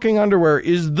ugly fucking underwear,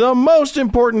 is the most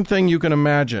important thing you can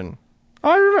imagine.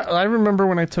 I remember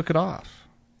when I took it off.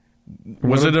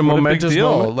 Was it a momentous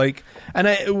moment? Like, and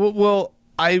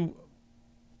I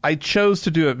chose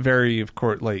to do it very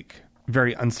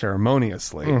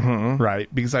unceremoniously, right?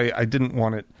 Because I didn't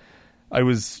want it. I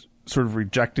was sort of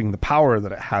rejecting the power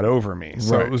that it had over me.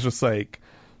 So it was just like,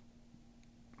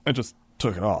 I just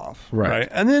took it off. Right.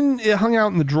 And then it hung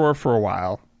out in the drawer for a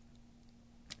while.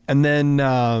 And then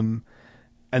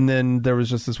there was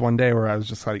just this one day where I was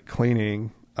just like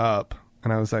cleaning up,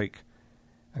 and I was like,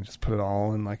 I just put it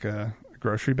all in like a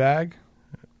grocery bag,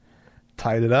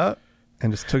 tied it up,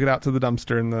 and just took it out to the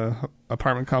dumpster in the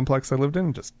apartment complex I lived in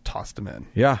and just tossed them in.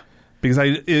 Yeah. Because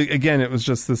it was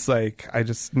just this like, I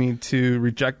just need to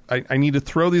reject, I need to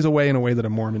throw these away in a way that a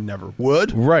Mormon never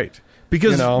would. Right.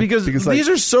 Because because these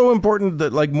are so important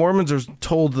that like Mormons are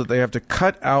told that they have to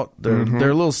cut out their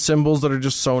little symbols that are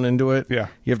just sewn into it. Yeah.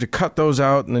 You have to cut those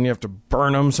out, and then you have to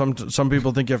burn them. Some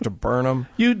people think you have to burn them.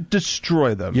 You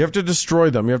destroy them. You have to destroy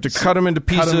them. You have to cut them into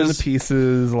pieces. Cut them into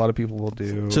pieces. A lot of people will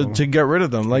do to get rid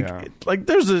of them.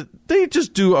 They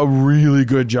just do a really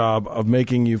good job of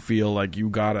making you feel like you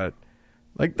gotta,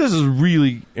 like, this is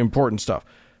really important stuff.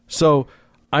 So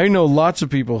I know lots of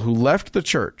people who left the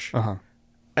church.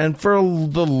 And for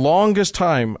the longest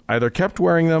time, either kept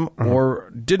wearing them or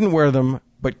didn't wear them,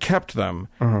 but kept them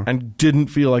and didn't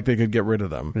feel like they could get rid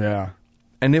of them. Yeah.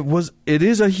 And it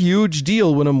is a huge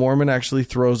deal when a Mormon actually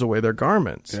throws away their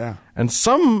garments. Yeah. And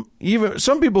some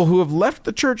people who have left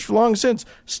the church long since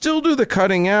still do the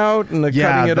cutting out and the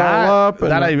cutting it all up.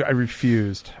 And I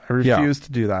refused. I refused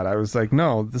to do that. I was like,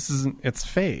 no, it's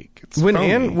fake. It's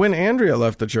phony. When Andrea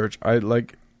left the church,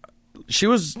 she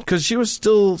was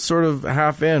still sort of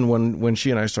half in when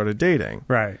she and I started dating.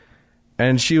 Right.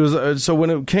 And she was, so when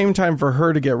it came time for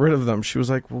her to get rid of them, she was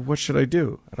like, well, what should I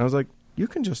do? And I was like, you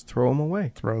can just throw them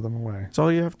away. Throw them away. That's all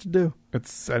you have to do.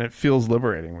 And it feels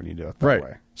liberating when you do it that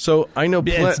way. So I know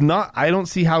it's not, I don't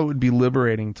see how it would be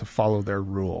liberating to follow their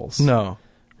rules. No.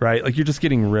 Right? Like, you're just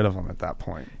getting rid of them at that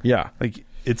point. Yeah. Like,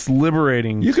 it's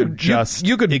liberating you to could just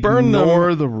you could burn them,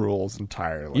 ignore the rules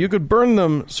entirely. You could burn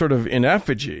them sort of in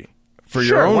effigy for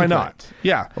sure, your own why thing. not?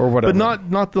 Yeah. Or whatever. But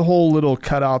not the whole little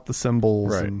cut out the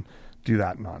symbols and do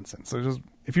that nonsense. So just,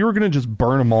 if you were going to just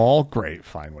burn them all, great,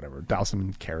 fine, whatever. Douse them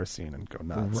in kerosene and go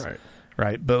nuts.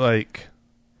 Right. But like,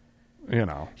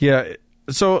 Yeah.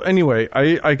 So anyway,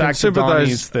 I can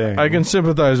sympathize. I can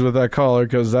sympathize with that caller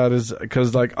because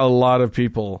like a lot of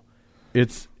people,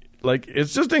 it's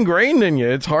just ingrained in you.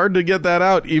 It's hard to get that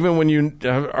out, even when you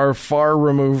are far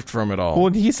removed from it all.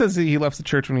 Well, he says that he left the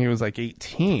church when he was like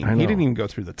 18. I know. He didn't even go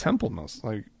through the temple most.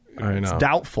 Like, it's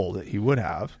doubtful that he would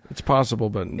have. It's possible,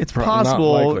 but it's not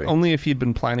possible likely. only if he'd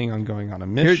been planning on going on a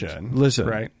mission. Listen,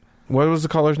 right? What was the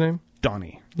caller's name?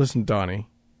 Donnie. Listen, Donnie.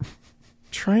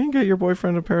 try and get your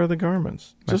boyfriend a pair of the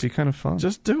Garmins. Might be kind of fun.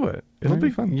 Just do it. It'll Might be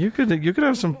be fun. You could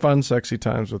have some fun, sexy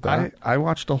times with that. I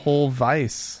watched a whole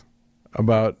Vice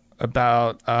about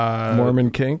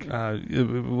Mormon kink.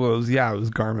 It was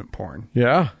garment porn.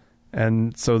 Yeah.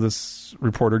 And so this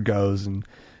reporter goes and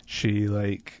she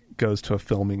goes to a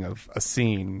filming of a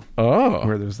scene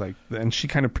where there's and she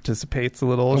kind of participates a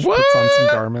little. She puts on some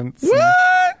garments. What?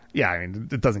 Yeah, I mean,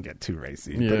 it doesn't get too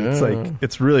racy, Yeah. but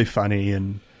it's really funny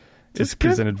and it's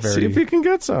presented very. See if you can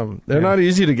get some. They're not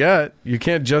easy to get. You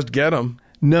can't just get them.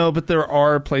 No, but there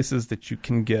are places that you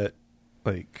can get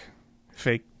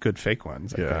good fake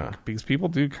ones. I think, because people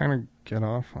do kind of get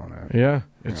off on it. Yeah,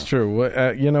 it's true.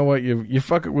 You know what? You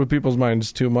fuck it with people's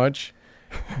minds too much,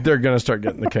 they're going to start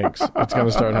getting the kinks. It's going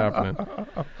to start happening.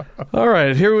 All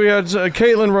right, here we had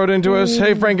Caitlin wrote into us.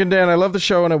 Hey, Frank and Dan, I love the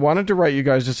show, and I wanted to write you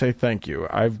guys to say thank you.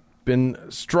 I've been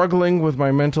struggling with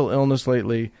my mental illness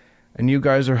lately, and you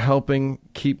guys are helping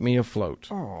keep me afloat.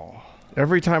 Oh.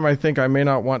 Every time I think I may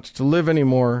not want to live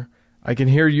anymore, I can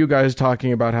hear you guys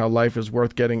talking about how life is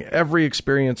worth getting every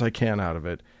experience I can out of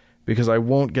it, because I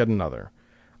won't get another.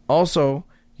 Also,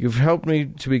 you've helped me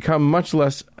to become much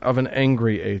less of an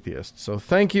angry atheist. So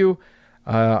thank you.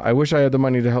 I wish I had the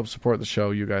money to help support the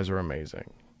show. You guys are amazing.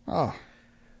 Oh.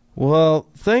 Well,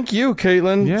 thank you,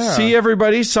 Caitlin. Yeah. See,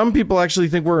 everybody, some people actually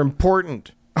think we're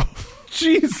important.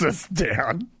 Jesus,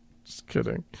 Dan. Just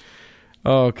kidding.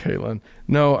 Oh, Caitlin.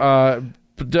 No,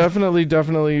 definitely,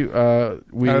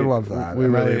 we I love that. We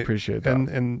really appreciate that.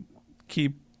 And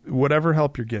keep whatever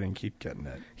help you're getting, keep getting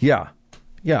it. Yeah.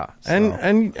 Yeah. So.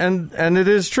 And it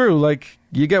is true. Like,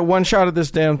 you get one shot at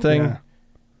this damn thing. Yeah.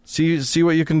 See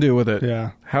what you can do with it.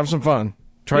 Yeah. Have some fun.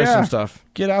 Try some stuff.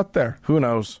 Get out there. Who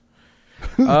knows?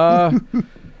 Leo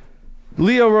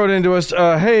wrote into us,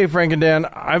 hey, Frank and Dan,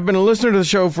 I've been a listener to the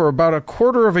show for about a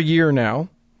quarter of a year now.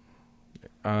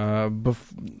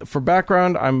 For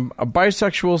background, I'm a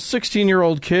bisexual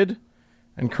 16-year-old kid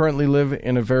and currently live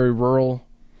in a very rural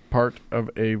part of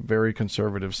a very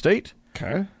conservative state.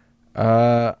 Okay.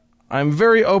 I'm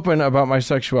very open about my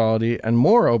sexuality and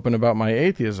more open about my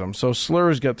atheism, so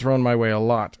slurs get thrown my way a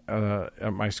lot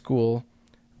at my school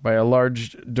by a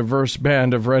large, diverse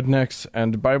band of rednecks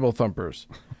and Bible thumpers.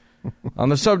 On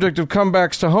the subject of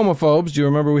comebacks to homophobes, do you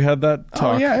remember we had that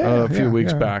talk a few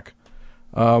weeks back?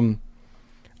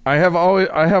 I have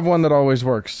one that always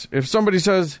works. If somebody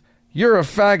says, "You're a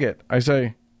faggot," I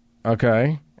say,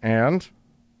 "Okay, and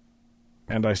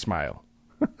I smile.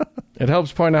 It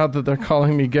helps point out that they're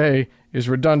calling me gay is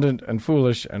redundant and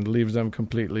foolish and leaves them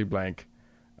completely blank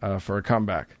for a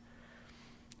comeback.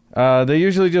 They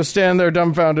usually just stand there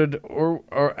dumbfounded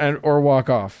or walk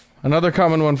off. Another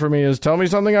common one for me is, "Tell me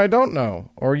something I don't know,"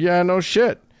 or "Yeah, no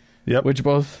shit," which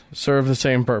both serve the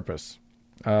same purpose.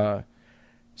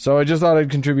 So I just thought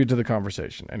I'd contribute to the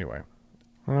conversation. Anyway.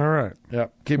 All right. Yeah.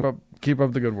 Keep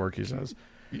up the good work, he says.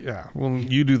 Yeah. Well,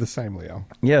 you do the same, Leo.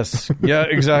 Yes. Yeah,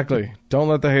 exactly. Don't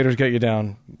let the haters get you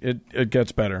down. It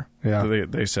gets better. Yeah.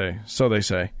 They say. So they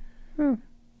say.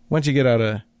 Once you get out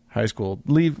of high school,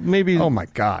 leave maybe Oh my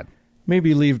God.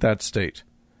 maybe leave that state.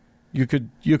 You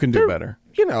can do better.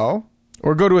 You know,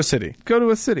 Or go to a city. go to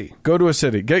a city. Go to a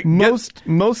city.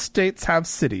 Most states have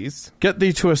cities. Get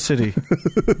thee to a city,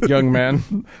 young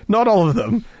man. Not all of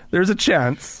them. There's a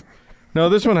chance. No,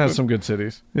 this one has some good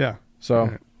cities. Yeah. So, All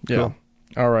right. yeah. Cool.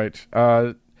 All right.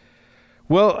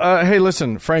 Hey,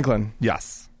 listen, Franklin.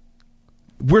 Yes.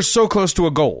 We're so close to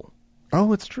a goal,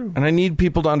 Oh, it's true. and I need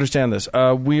people to understand this.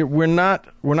 We're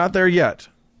not there yet,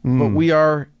 but we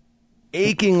are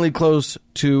achingly close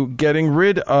to getting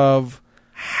rid of.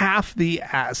 Half the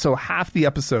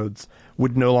episodes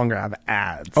would no longer have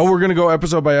ads. Oh, we're going to go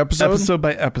episode by episode? episode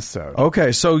by episode.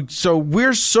 Okay, so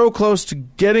we're so close to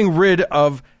getting rid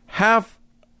of half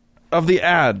of the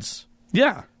ads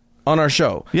Yeah. on our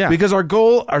show. Yeah. Because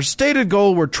our stated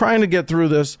goal, we're trying to get through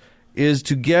this, is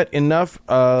to get enough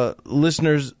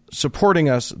listeners supporting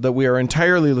us that we are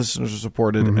entirely listener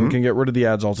supported and can get rid of the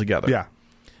ads altogether. Yeah.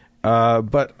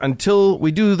 But until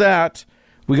we do that,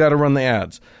 we got to run the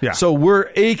ads. Yeah. So we're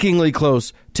achingly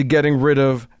close to getting rid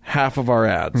of half of our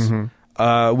ads.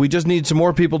 We just need some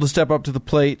more people to step up to the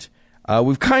plate.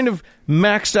 We've kind of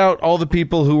maxed out all the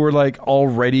people who were like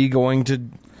already going to,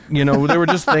 they were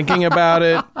just thinking about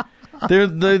it.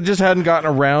 They just hadn't gotten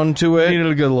around to it. Needed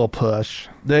a good little push.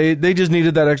 They just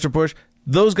needed that extra push.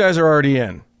 Those guys are already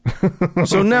in.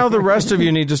 So now the rest of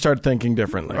you need to start thinking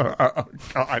differently.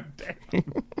 God dang.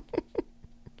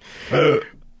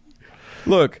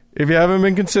 Look, if you haven't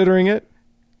been considering it,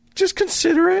 just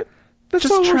consider it. That's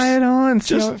Just try it on.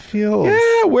 See how it feels.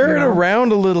 Yeah, wear it know?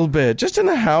 around a little bit, just in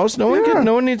the house. No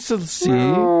one needs to see.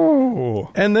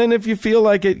 Oh. And then if you feel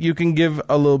like it, you can give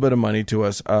a little bit of money to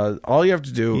us. All you have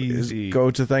to do Easy. is go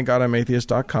to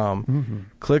thankgodimatheist.com,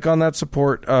 click on that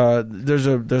support. There's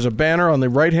a banner on the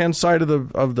right-hand side of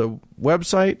the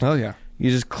website. Oh, yeah. You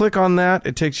just click on that.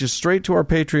 It takes you straight to our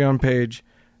Patreon page,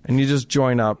 and you just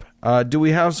join up. Do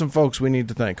we have some folks we need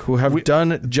to thank who have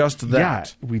done just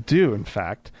that? Yeah, we do, in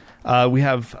fact. We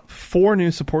have 4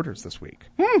 new supporters this week.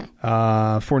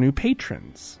 4 new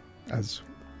patrons, as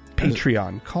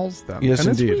Patreon calls them. Yes,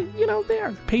 and indeed. They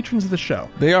are patrons of the show.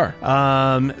 They are.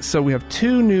 So we have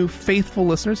 2 new faithful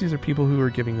listeners. These are people who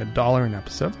are giving $1 an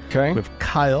episode. Okay. We have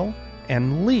Kyle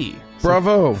and Lee. So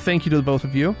Bravo. Thank you to the both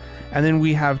of you. And then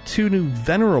we have 2 new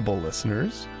venerable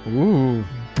listeners, Ooh.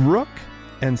 Brooke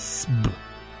and Sb.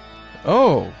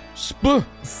 Oh, Sp.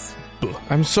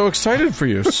 I'm so excited for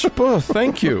you. Sp.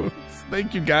 Thank you.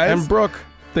 Thank you, guys. And Brooke.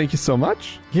 Thank you so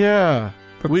much. Yeah.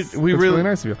 That's really really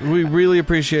nice of you. We really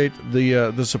appreciate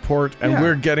the support, and Yeah.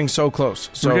 we're getting so close.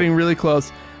 So We're getting really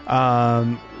close.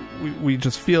 We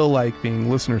just feel like being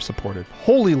listener supported,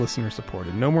 wholly listener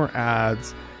supported. No more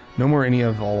ads, no more any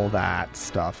of all that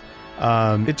stuff.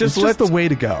 It just it's lets the way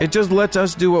to go. It just lets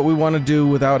us do what we want to do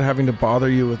without having to bother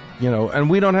you with, and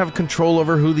we don't have control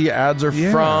over who the ads are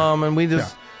Yeah. from, and we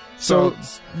just so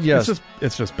yes.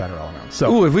 it's just better all around.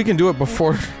 So Ooh, if we can do it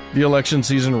before the election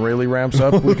season really ramps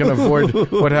up, we can avoid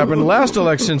what happened last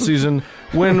election season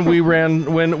when we but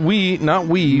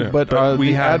we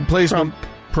the had ad placement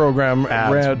program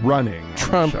ads ran running on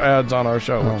Trump the show. ads on our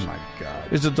show. Oh which my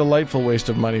god! is a delightful waste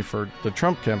of money for the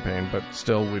Trump campaign, but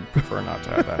still, we'd prefer not to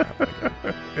have that happen again.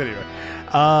 Anyway,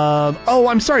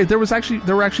 I'm sorry. There were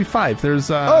actually 5.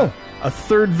 There's a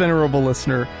third venerable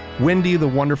listener, Wendy, the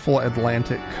wonderful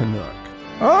Atlantic Canuck.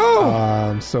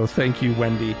 Oh, So thank you,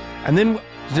 Wendy. And then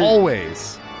it-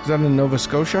 always is that a Nova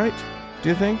Scotiaite? Do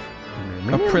you think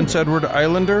a Prince Edward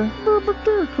Islander?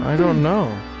 I don't know.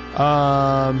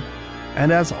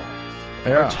 And as always,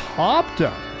 our Yeah. top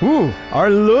donor, Ooh. our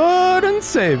Lord and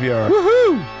Savior,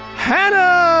 Woohoo!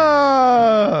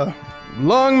 Hannah.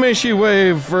 Long may she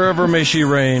wave, forever may she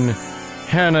reign.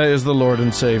 Hannah is the Lord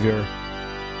and Savior.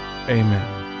 Amen.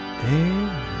 Amen.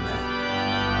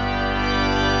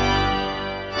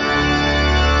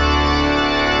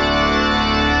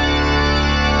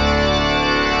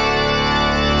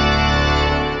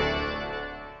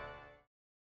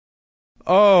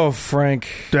 Oh, Frank.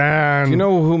 Dan. Do you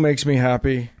know who makes me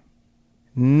happy?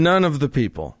 None of the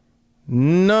people.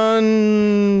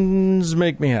 Nuns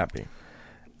make me happy.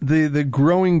 the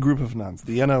growing group of nuns,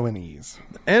 the NONEs.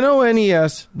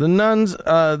 NONES, the nuns,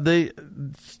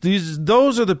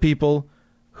 those are the people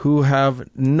who have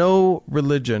no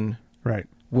religion Right.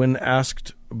 when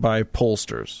asked by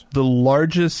pollsters. The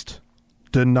largest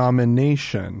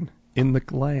denomination in the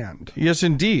land, Yes,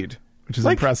 indeed. which is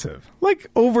Like- impressive. Like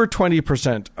over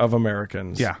 20% of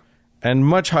Americans. Yeah. And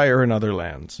much higher in other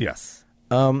lands. Yes.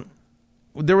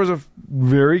 There was a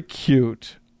very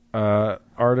cute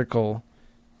article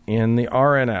in the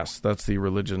RNS, that's the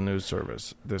Religion News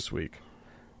Service, this week,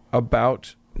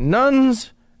 about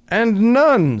nuns and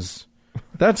nuns.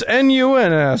 That's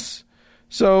NUNS.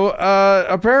 So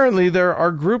apparently there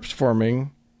are groups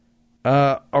forming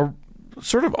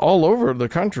sort of all over the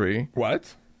country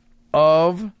What?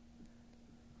 of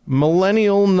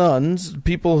millennial nuns,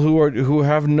 people who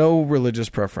have no religious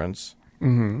preference,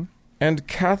 and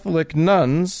Catholic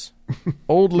nuns,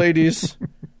 old ladies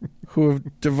who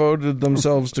have devoted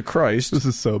themselves to Christ, This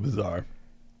is so bizarre.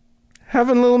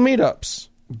 having little meetups,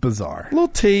 Bizarre. little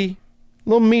tea,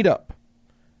 little meetup.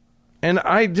 And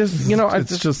I just,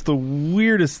 It's just the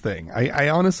weirdest thing. I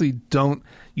honestly don't.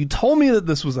 You told me that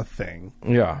this was a thing,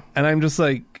 yeah, and I'm just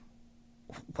like,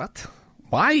 what?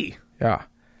 Why? yeah.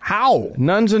 How?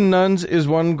 Nuns and Nuns is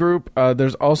one group.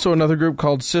 There's also another group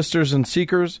called Sisters and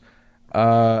Seekers.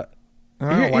 I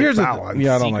don't like Here's that the one.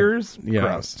 Yeah, I don't like- Seekers? yeah,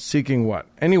 Gross. seeking what?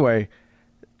 Anyway,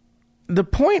 the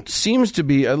point seems to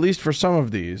be, at least for some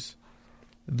of these,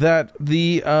 that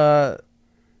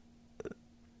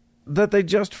that they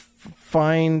just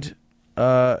find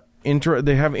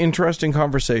they have interesting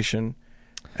conversation,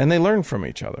 and they learn from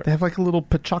each other. They have like a little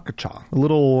pachakacha, a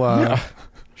little.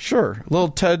 Sure,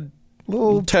 little TEDx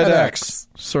TEDx.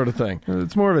 sort of thing.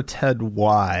 It's more of a TED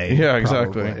Y. Yeah,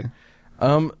 exactly.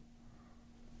 probably.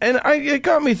 And it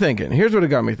got me thinking. Here's what it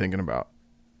got me thinking about.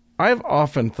 I've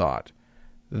often thought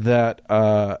that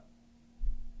that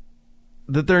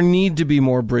there need to be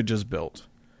more bridges built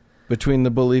between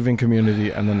the believing community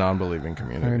and the non-believing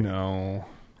community. I know.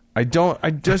 I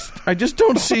just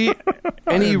don't see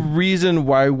any reason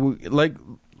why we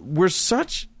we're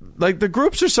such like the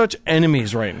groups are such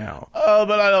enemies right now. Oh,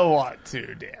 but I don't want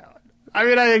to, Dan. I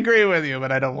mean, I agree with you,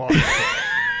 but I don't want to.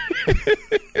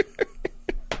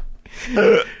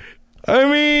 I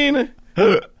mean,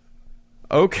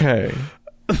 okay.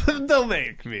 Don't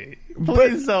make me.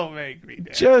 Please don't make me,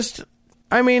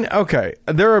 Dan. Okay.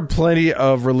 There are plenty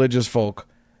of religious folk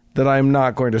that I'm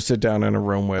not going to sit down in a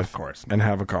room with, of course, and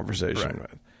have a conversation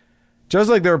with. Just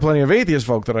like there are plenty of atheist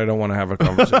folk that I don't want to have a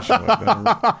conversation with.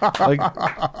 Like,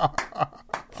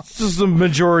 it's just the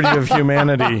majority of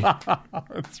humanity.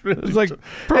 It's like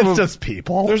it's just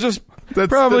people. There's just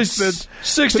probably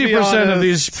 60% of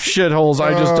these shitholes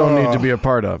I just don't need to be a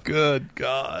part of. Good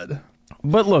God.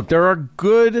 But look, there are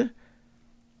good,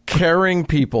 caring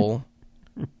people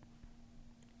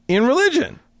in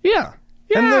religion. Yeah.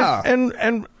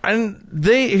 And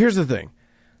they, here's the thing.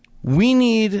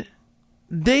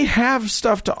 They have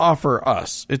stuff to offer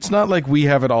us. It's not like we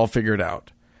have it all figured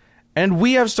out. And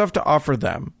we have stuff to offer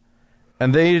them.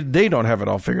 And they don't have it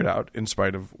all figured out in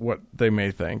spite of what they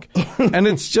may think. And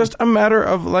it's just a matter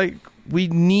of like, we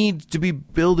need to be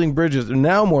building bridges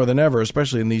now more than ever,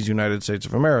 especially in these United States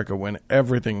of America when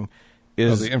everything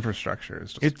is... the infrastructure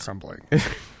is just crumbling.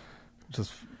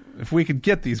 Just if we could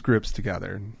get these groups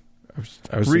together and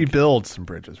rebuild some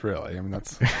bridges, really. I mean,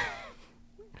 that's...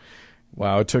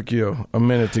 Wow, it took you a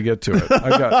minute to get to it.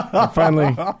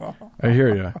 I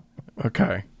hear you.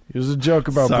 Okay. It was a joke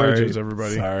about bridges,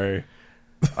 everybody. Sorry.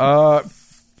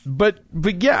 But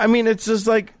yeah, I mean, it's just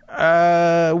like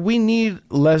we need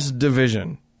less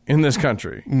division in this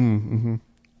country. Mm-hmm.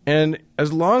 And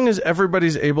as long as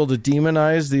everybody's able to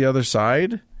demonize the other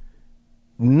side,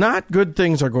 not good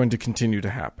things are going to continue to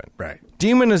happen. Right.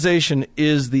 Demonization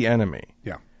is the enemy.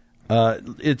 Yeah.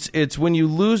 It's when you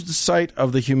lose the sight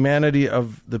of the humanity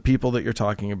of the people that you're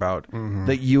talking about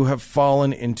that you have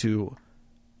fallen into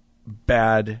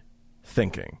bad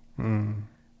thinking. And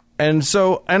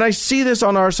I see this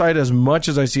on our side as much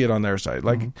as I see it on their side.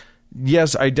 Like,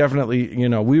 yes, I definitely,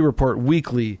 we report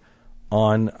weekly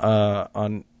on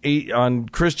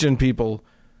Christian people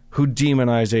who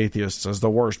demonize atheists as the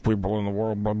worst people in the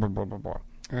world, blah, blah, blah, blah, blah.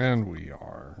 And we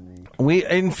are.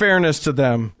 In fairness to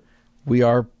them, we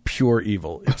are pure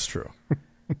evil. It's true.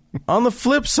 On the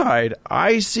flip side,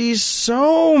 I see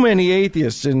so many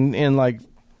atheists in like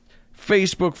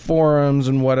Facebook forums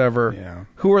and whatever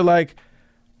who are like,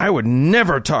 I would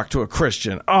never talk to a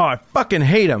Christian. Oh, I fucking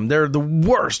hate them. They're the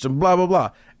worst and blah, blah,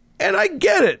 blah. And I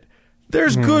get it.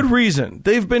 There's good reason.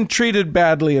 They've been treated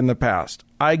badly in the past.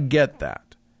 I get that.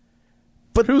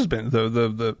 But who's been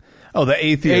the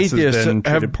atheists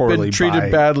have been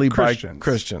treated badly Christians. by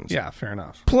Christians. Yeah, fair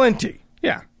enough. Plenty.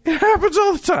 Yeah. It happens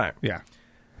all the time. Yeah.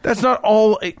 That's not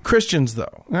all Christians,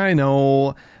 though. I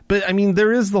know. But, I mean,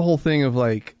 there is the whole thing of,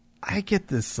 like, I get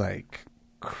this, like,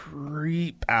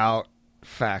 creep out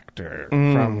factor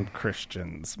from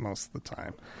Christians most of the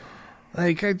time.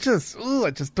 Like, I just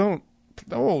don't.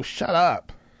 Oh, shut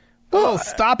up. Oh,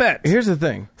 stop it. Here's the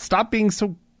thing. Stop being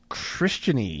so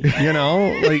Christian-y,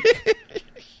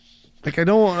 like I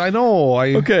know.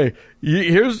 Okay,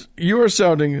 you are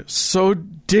sounding so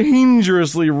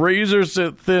dangerously razor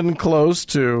thin close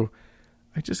to.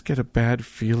 I just get a bad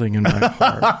feeling in my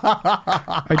heart.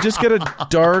 I just get a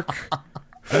dark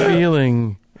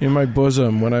feeling in my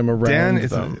bosom when I'm around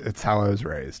them. It's how I was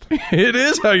raised. It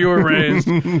is how you were raised,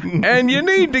 and you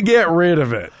need to get rid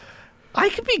of it. I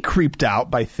can be creeped out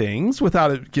by things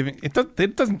without it giving. It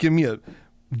doesn't give me a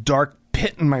dark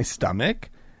pit in my stomach.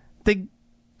 They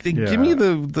give me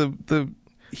the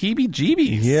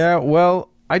heebie-jeebies. Yeah, well,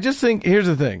 I just think here's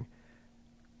the thing.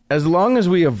 As long as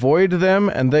we avoid them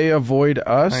and they avoid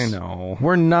us, I know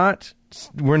we're not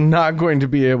going to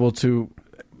be able to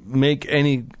make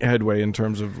any headway in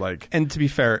terms of like. And to be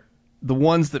fair, the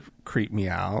ones that creep me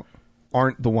out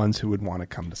aren't the ones who would want to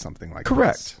come to something like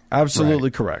correct. This. Absolutely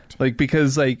right? Correct. Like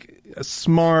because like a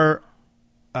smart,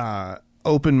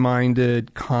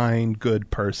 open-minded, kind,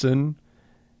 good person.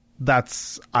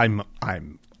 That's I'm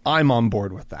on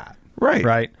board with that. Right.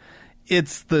 Right.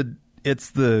 It's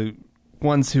the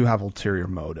ones who have ulterior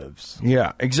motives.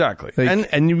 Yeah, exactly. Like,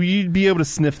 and you'd be able to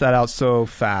sniff that out so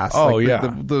fast. Oh, like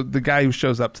yeah. The guy who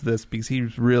shows up to this because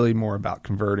he's really more about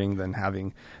converting than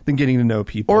getting to know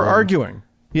people. Or arguing.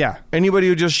 Yeah. Anybody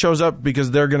who just shows up because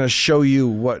they're going to show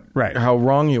you how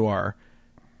wrong you are.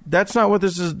 That's not what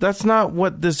this is. That's not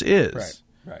what this is.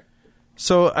 Right.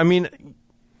 So, I mean,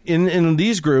 in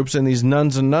these groups, in these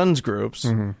nuns and nuns groups,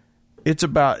 it's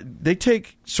about, they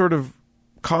take sort of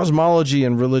cosmology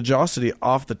and religiosity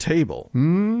off the table.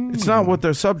 It's not what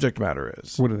their subject matter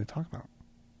is. What do they talk about?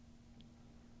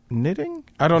 Knitting?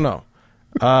 I don't know.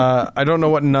 I don't know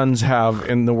what nuns have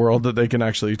in the world that they can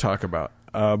actually talk about.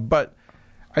 But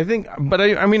I think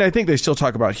they still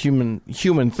talk about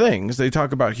human things. They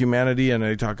talk about humanity, and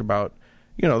they talk about,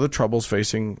 the troubles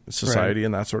facing society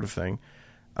and that sort of thing.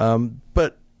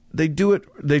 But they do it.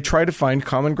 They try to find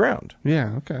common ground.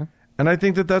 Yeah. Okay. And I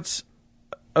think that that's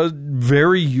a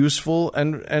very useful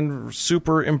and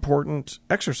super important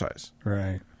exercise.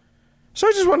 Right. So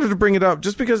I just wanted to bring it up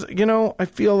just because, I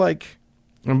feel like,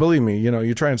 and believe me,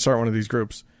 you try and start one of these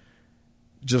groups,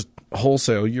 just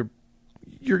wholesale, you're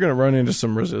going to run into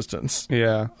some resistance.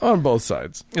 Yeah. On both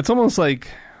sides. It's almost like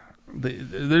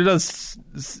there does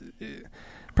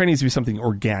probably needs to be something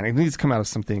organic. It needs to come out of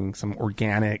some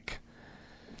organic.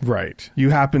 Right.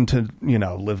 You happen to,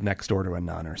 live next door to a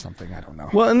nun or something. I don't know.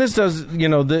 Well, and this does,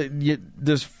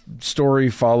 this story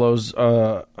follows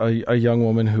a young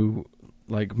woman who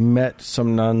met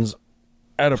some nuns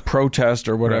at a protest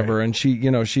or whatever, Right. and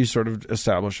she sort of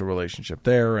established a relationship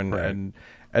there, and Right.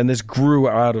 and this grew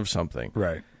out of something.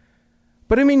 Right.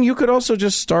 But I mean, you could also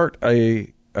just start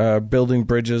a Building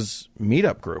Bridges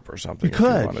meetup group or something. You if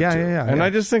could. wanted Yeah, to. yeah. And I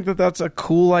just think that that's a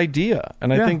cool idea,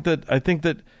 and Yeah. I think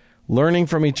that learning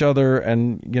from each other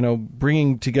and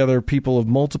bringing together people of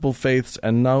multiple faiths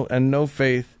and no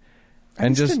faith,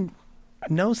 and just didn't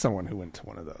know someone who went to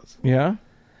one of those. yeah.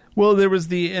 Well, there was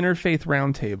the Interfaith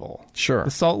Roundtable. Sure.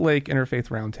 The Salt Lake Interfaith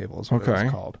Roundtable is what it Okay.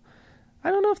 was called.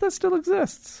 I don't know if that still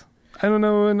exists. I don't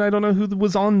know, and I don't know who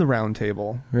was on the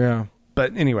roundtable. Yeah.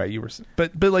 But anyway,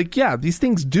 but these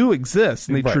things do exist,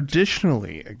 and they Right.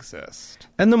 traditionally exist.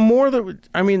 And the more that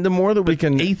we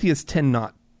can Atheists tend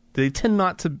not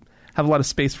to have a lot of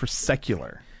space for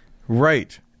secular.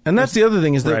 right. And that's the other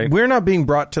thing is that Right. we're not being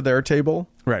brought to their table.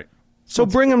 Right. So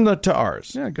bring them to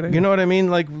ours. Yeah, good idea. You know what I mean?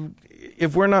 Like,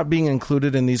 if we're not being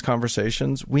included in these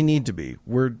conversations, we need to be.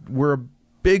 We're a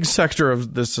big sector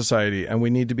of this society, and we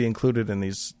need to be included in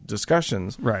these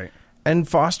discussions. Right. And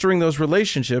fostering those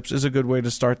relationships is a good way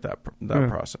to start that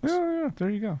process. Yeah, there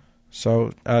you go.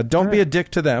 So don't be a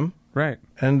dick to them, Right.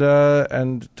 and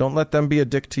don't let them be a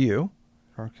dick to you.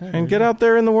 Okay. And get out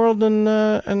there in the world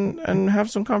and have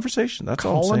some conversation. That's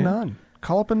all I'm Call a saying. nun.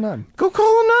 Call up a nun. Go call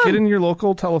a nun. Get in your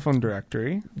local telephone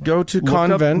directory. Go to Look up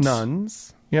convents.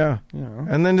 nuns. Yeah. You know.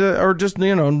 And then, or just,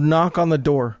 knock on the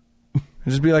door. And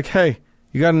just be like, hey,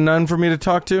 you got a nun for me to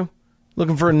talk to?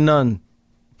 Looking for a nun.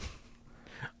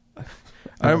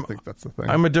 I don't think that's the thing.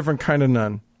 I'm a different kind of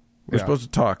nun. We're Yeah. supposed to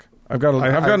talk. I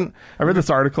read this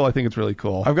article. I think it's really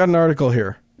cool. I've got an article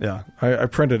here. Yeah. I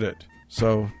printed it.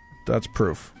 So that's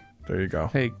proof. There you go.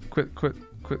 Hey, quit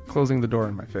closing the door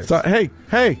in my face. So, hey,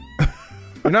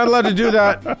 you're not allowed to do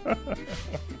that.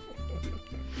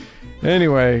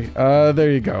 Anyway,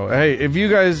 there you go. Hey, if you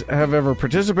guys have ever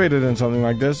participated in something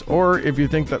like this, or if you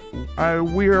think that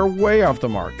we are way off the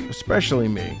mark, especially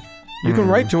me, you can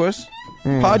write to us.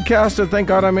 Podcast at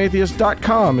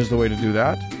thankgodimatheist.com is the way to do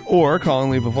that. Or call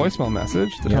and leave a voicemail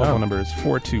message. The Yeah. telephone number is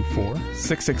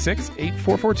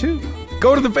 424-666-8442.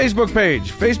 Go to the Facebook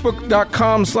page,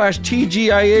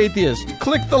 facebook.com/TGIAtheist.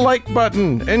 Click the like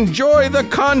button. Enjoy the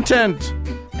content.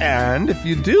 And if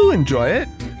you do enjoy it,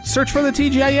 search for the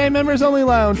TGIA Members Only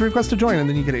Lounge, request to join, and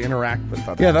then you get to interact with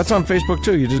others. Yeah, that's on Facebook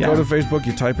too. You just go Yeah. to Facebook,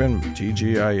 you type in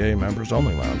TGIA Members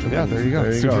Only Lounge. and Yeah, there you go.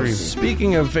 There you Super go. easy.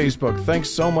 Speaking of Facebook,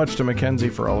 thanks so much to Mackenzie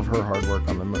for all of her hard work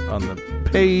on the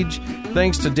page.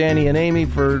 Thanks to Danny and Amy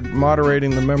for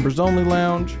moderating the Members Only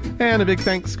Lounge. And a big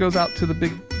thanks goes out to the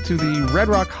Red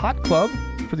Rock Hot Club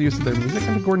for the use of their music,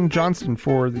 and to Gordon Johnston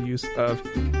for the use of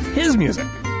his music.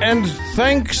 And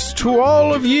thanks to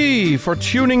all of ye for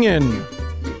tuning in.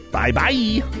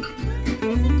 Bye-bye.